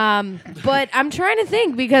 But I'm trying to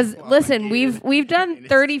think because listen, we've done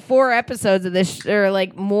 34 episodes of this, or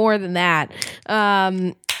like more than that.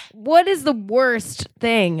 What is the worst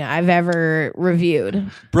thing I've ever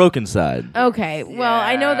reviewed? Broken Side. Okay, well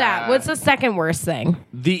I know that. What's the second worst thing?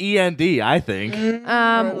 The END, I think.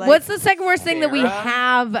 What's the second worst thing that we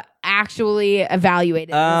have actually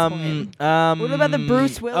evaluated at this point? What about the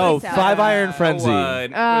Bruce Willis? Oh, album? Five Iron Frenzy.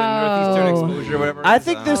 Northeastern Exposure, whatever. I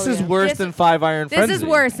think this is worse This- than Five Iron This Frenzy. is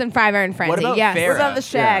worse than Five Iron Frenzy. What about yes. Farrah? What about the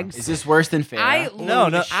Shags? Is this worse than Farrah? No,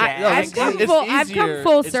 I've it's come easier.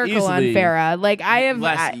 full It's circle on easily- Farrah. Like I have,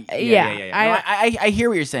 Less, yeah. I hear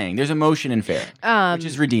what you're saying. There's emotion in Farrah, which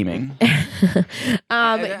is redeeming.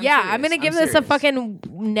 I'm I'm gonna give this a serious. fucking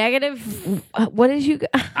negative. What did you?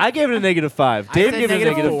 I gave it a -5. Dave said gave it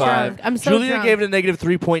a -4. -5. I'm so Julia drunk. gave it a I'm giving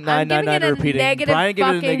 -3.999 it a repeating. negative Brian gave it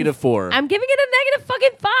a fucking- -4. I'm giving it a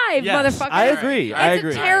 -5, Yes, motherfucker. I agree. I agree.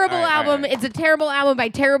 It's a terrible album. It's a terrible album by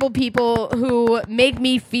terrible people who make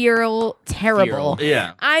me feel terrible.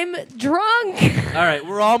 Yeah. I'm drunk. All right,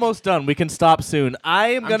 we're almost done. We can stop soon. I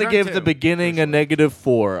am going to drunk give too. the beginning a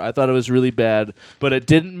 -4. I thought it was really bad, but it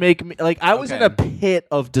didn't make me like I was in Okay. a pit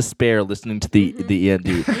of despair listening to the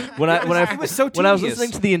END. When I It was so when I was tedious.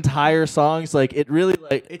 listening to the entire songs, like it really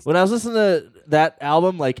like when I was listening to that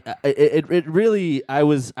album, like it really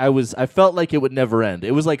I felt like it would never end.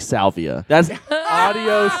 It was like salvia. That's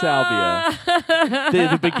audio salvia.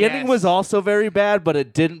 The beginning was also very bad, but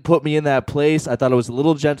it didn't put me in that place. I thought it was a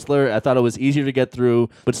little gentler. I thought it was easier to get through,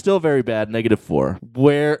 but still very bad. -4.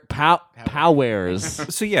 Where powers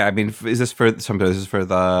So yeah, I mean, is this for some? This is for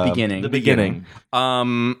the Beginning. the beginning.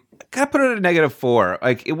 Gotta put it at a -4.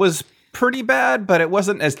 Like it was pretty bad, but it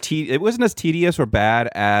wasn't as tedious or bad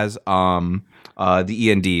as the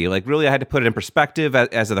END. Like, really, I had to put it in perspective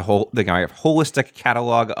as the kind of holistic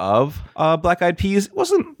catalog of Black Eyed Peas. It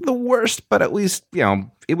wasn't the worst, but at least,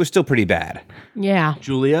 it was still pretty bad. Yeah.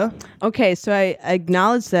 Julia? Okay, so I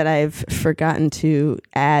acknowledge that I've forgotten to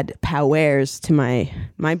add powers to my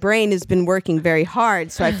brain has been working very hard,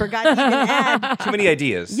 so I forgot to even add. Too many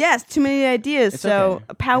ideas. Yes, too many ideas. It's so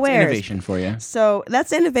okay. powers. That's innovation for you. So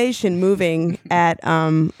that's innovation moving at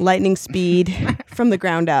lightning speed from the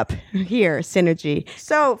ground up. Here, synergy.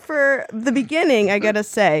 So for the beginning, I gotta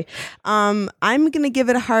say, I'm gonna give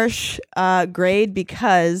it a harsh grade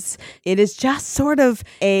because it is just sort of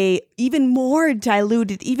a even more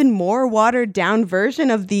diluted, even more watered down version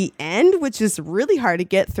of the end, which is really hard to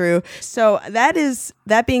get through. So that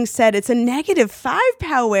being said, it's a -5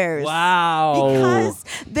 powers. Wow. Because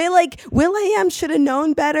they will.i.am should have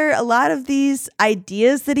known better. A lot of these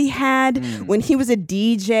ideas that he had when he was a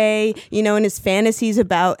DJ, in his fantasies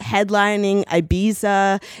about headlining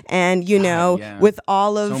Ibiza and, with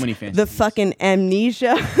all of So many the fantasies. fucking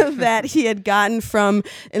amnesia that he had gotten from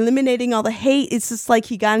eliminating all the hate. It's just like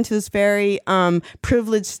he got into this very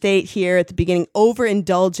privileged state here at the beginning,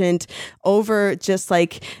 overindulgent, over just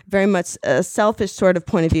like very much a selfish sort of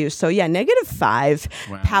point of view. So yeah, -5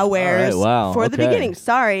 powers for the beginning.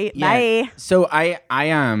 Sorry. Yeah. Bye. So I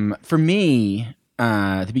for me,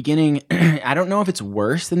 the beginning, I don't know if it's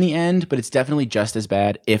worse than the end, but it's definitely just as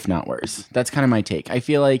bad, if not worse. That's kind of my take. I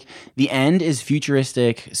feel like the end is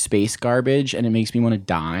futuristic space garbage, and it makes me want to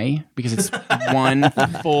die because it's 1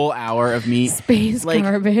 full hour of me. Space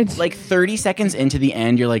garbage. Like 30 seconds into the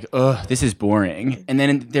end, you're like, ugh, this is boring. And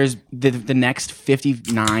then there's the next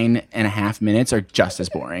 59 and a half minutes are just as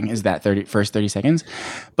boring as that first 30 seconds.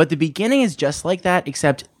 But the beginning is just like that,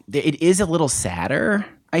 except it is a little sadder.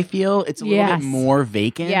 I feel it's a little bit more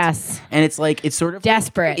vacant. Yes. And it's sort of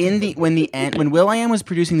desperate. When will.i.am was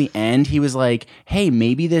producing the end, he was like, hey,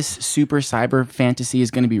 maybe this super cyber fantasy is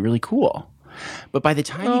going to be really cool. But by the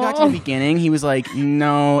time he got to the beginning, he was like,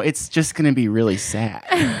 no, it's just going to be really sad.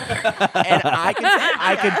 And I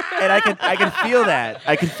could feel that.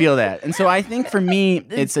 I could feel that. And so I think for me,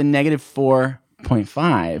 it's a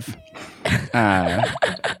 -4.5.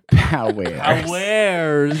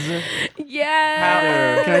 Powers.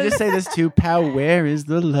 Yeah. Can I just say this too? Where is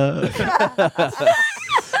the love?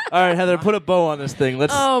 All right, Heather, put a bow on this thing.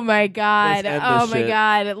 Let's. Oh my God. Let's end Oh this my shit.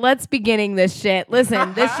 God. Let's beginning this shit.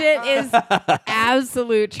 Listen, this shit is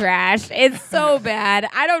absolute trash. It's so bad.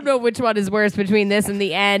 I don't know which one is worse between this and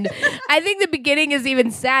the end. I think the beginning is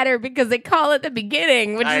even sadder because they call it the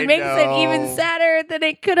beginning, which makes it even sadder than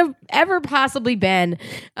it could have ever possibly been.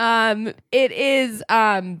 It is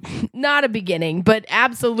not a beginning, but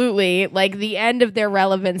absolutely like the end of their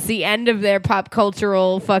relevance, the end of their pop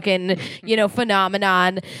cultural fucking,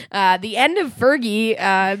 phenomenon. The end of Fergie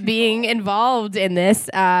being involved in this,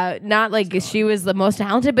 not like she was the most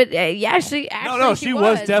talented, but she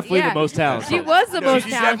was definitely the most talented. She was the most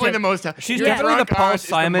She's talented. definitely the most talented. She's definitely the Paul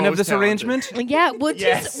Simon of this arrangement. Yeah, which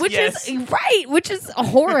is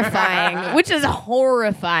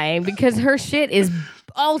horrifying because her shit is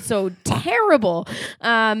also terrible.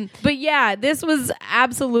 But yeah, this was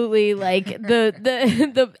absolutely like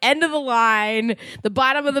the end of the line, the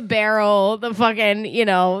bottom of the barrel, the fucking,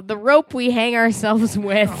 the rope we hang ourselves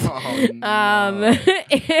with.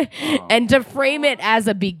 And to frame it as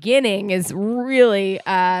a beginning is really,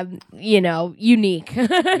 unique,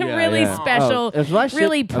 really special,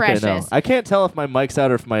 really precious. Okay, no. I can't tell if my mic's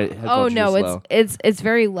out or if my headphones Oh are no, slow. it's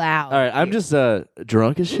very loud. All right, I'm just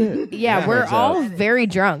drunk as shit. Yeah, we're Heads all up. very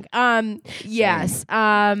drunk. Yes.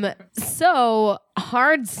 So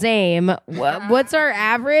hard same. What's our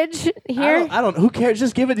average here? I don't. Who cares?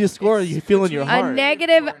 Just give it the score you feel in your A heart.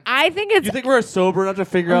 negative. I think it's. You think we're sober enough to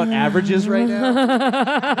figure out averages right now?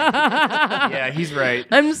 Yeah, he's right.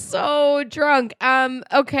 I'm so drunk.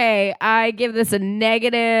 Okay, I give this a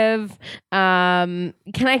negative.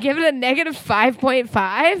 Can I give it a negative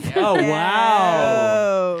 5.5? Oh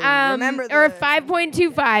wow! Remember or a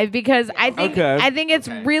 5.25 because I think it's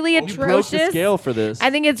really You broke the atrocious. scale for this. I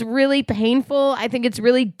think it's really painful. I think it's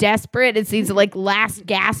really desperate. It's these like last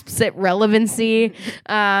gasps at relevancy.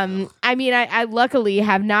 I luckily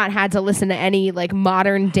have not had to listen to any like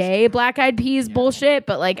modern day Black Eyed Peas bullshit,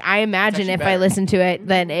 but like I imagine if I listened to it,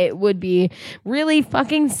 then it would be really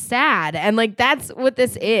fucking sad. And like that's what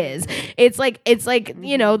this is. It's like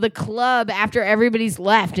the club after everybody's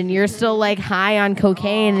left and you're still like high on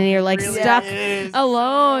cocaine and you're like stuck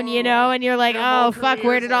alone, and you're like, oh fuck,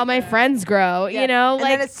 where did all my friends grow? And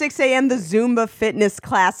then at 6 a.m. the Zumba fitness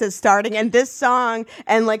class is starting, and this song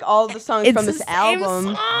and like all the songs It's from the this same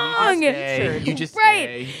album song. You just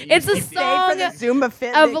right. stay. It's a Stay song for the Zumba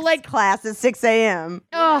fitness of like class at 6 a.m.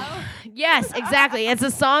 Oh, yes, exactly. It's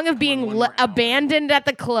a song of being abandoned at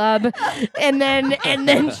the club and then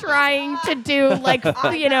trying to do like,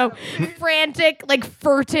 frantic, like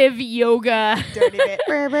furtive yoga. Dirty bit.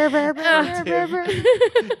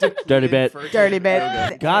 Dirty bit. Dirty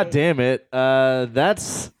bit. God damn it.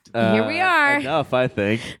 That's Here we are. Enough, I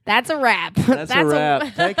think. That's a wrap. That's a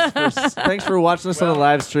wrap. Thanks for watching us on the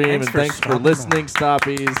live stream, thanks for listening,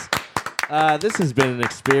 Stoppies. This has been an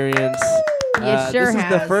experience. Sure this is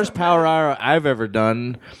the has. first Power Hour I've ever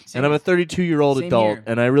done, and I'm a 32-year-old Same adult, here.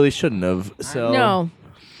 and I really shouldn't have. So No.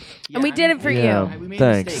 And we did it for Yeah. you. We made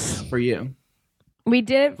Thanks. mistakes for you. We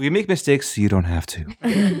did We make mistakes, you don't have to.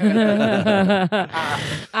 it.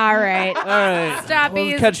 All right. all right. Stoppies.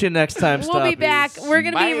 We'll catch you next time. We'll be Stoppies. back. We're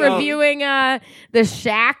going to be Bye. reviewing the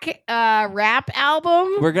Shaq rap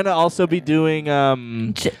album. We're gonna also be doing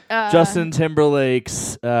Justin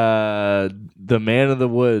Timberlake's "The Man of the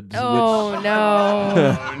Woods." Oh,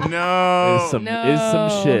 no. No. Is some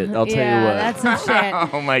shit. I'll tell you what. That's some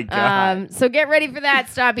shit. Oh my god. So get ready for that,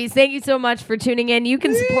 Stoppies. Thank you so much for tuning in. You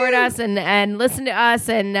can support us and listen to us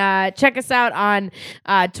and check us out on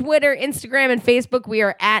Twitter, Instagram, and Facebook. We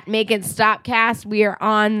are at Make It Stopcast. We are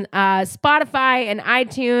on Spotify and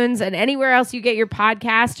iTunes and anywhere else you get your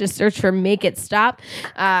podcast. Just search for Make It Stop.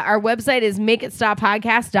 Our website is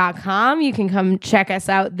makeitstoppodcast.com. You can come check us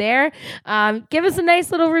out there. Give us a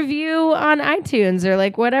nice little review on iTunes or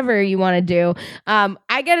like whatever you want to do.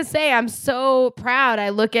 I gotta say, I'm so proud. I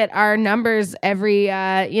look at our numbers every,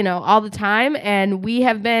 all the time, and we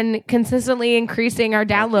have been consistently increasing our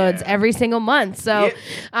downloads every single month. So,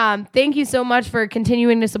 thank you so much for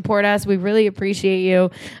continuing to support us. We really appreciate you.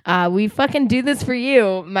 We fucking do this for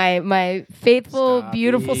you, my faithful,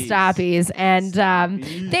 beautiful Stoppies. And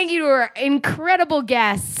thank you to our incredible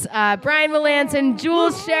guests, Brian Melanson,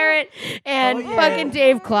 Jules Sherritt, and fucking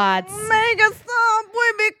Dave Klotz. Make it stop,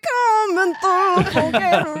 we be coming through. So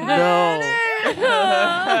get ready.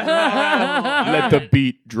 Let the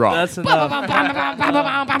beat drop. That's enough.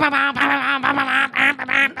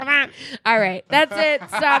 All right, that's it,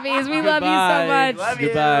 Stoppies. We love you so much.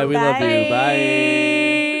 Goodbye. We love you.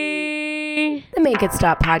 Bye. The Make It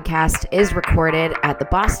Stop podcast is recorded at the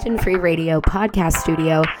Boston Free Radio podcast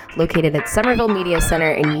studio located at Somerville Media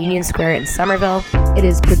Center in Union Square in Somerville. It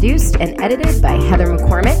is produced and edited by Heather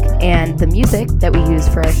McCormick, and the music that we use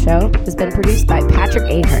for our show has been produced by Patrick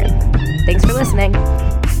Ahern. Thanks for listening.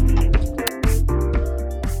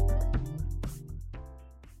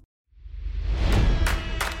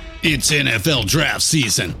 It's NFL draft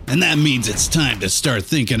season, and that means it's time to start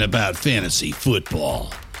thinking about fantasy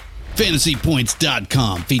football.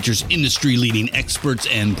 FantasyPoints.com features industry-leading experts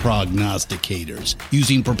and prognosticators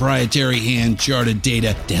using proprietary hand-charted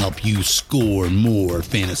data to help you score more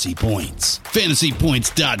fantasy points.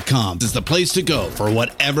 FantasyPoints.com is the place to go for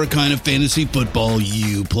whatever kind of fantasy football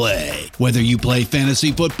you play. Whether you play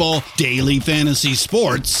fantasy football, daily fantasy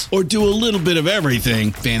sports, or do a little bit of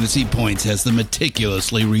everything, Fantasy Points has the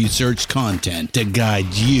meticulously researched content to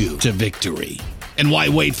guide you to victory. And why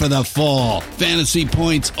wait for the fall? Fantasy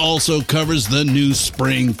Points also covers the new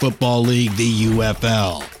spring football league, the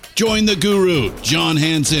UFL. Join the guru, John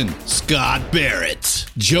Hansen, Scott Barrett,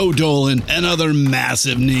 Joe Dolan, and other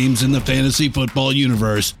massive names in the fantasy football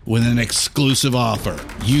universe with an exclusive offer.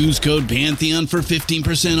 Use code Pantheon for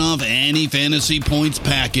 15% off any Fantasy Points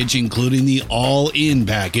package, including the all-in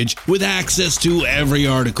package, with access to every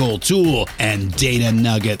article, tool, and data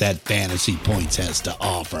nugget that Fantasy Points has to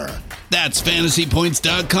offer. That's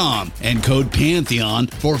FantasyPoints.com and code Pantheon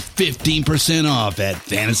for 15% off at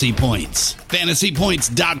Fantasy Points.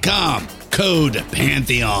 FantasyPoints.com, code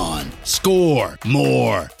Pantheon. Score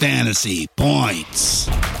more fantasy points.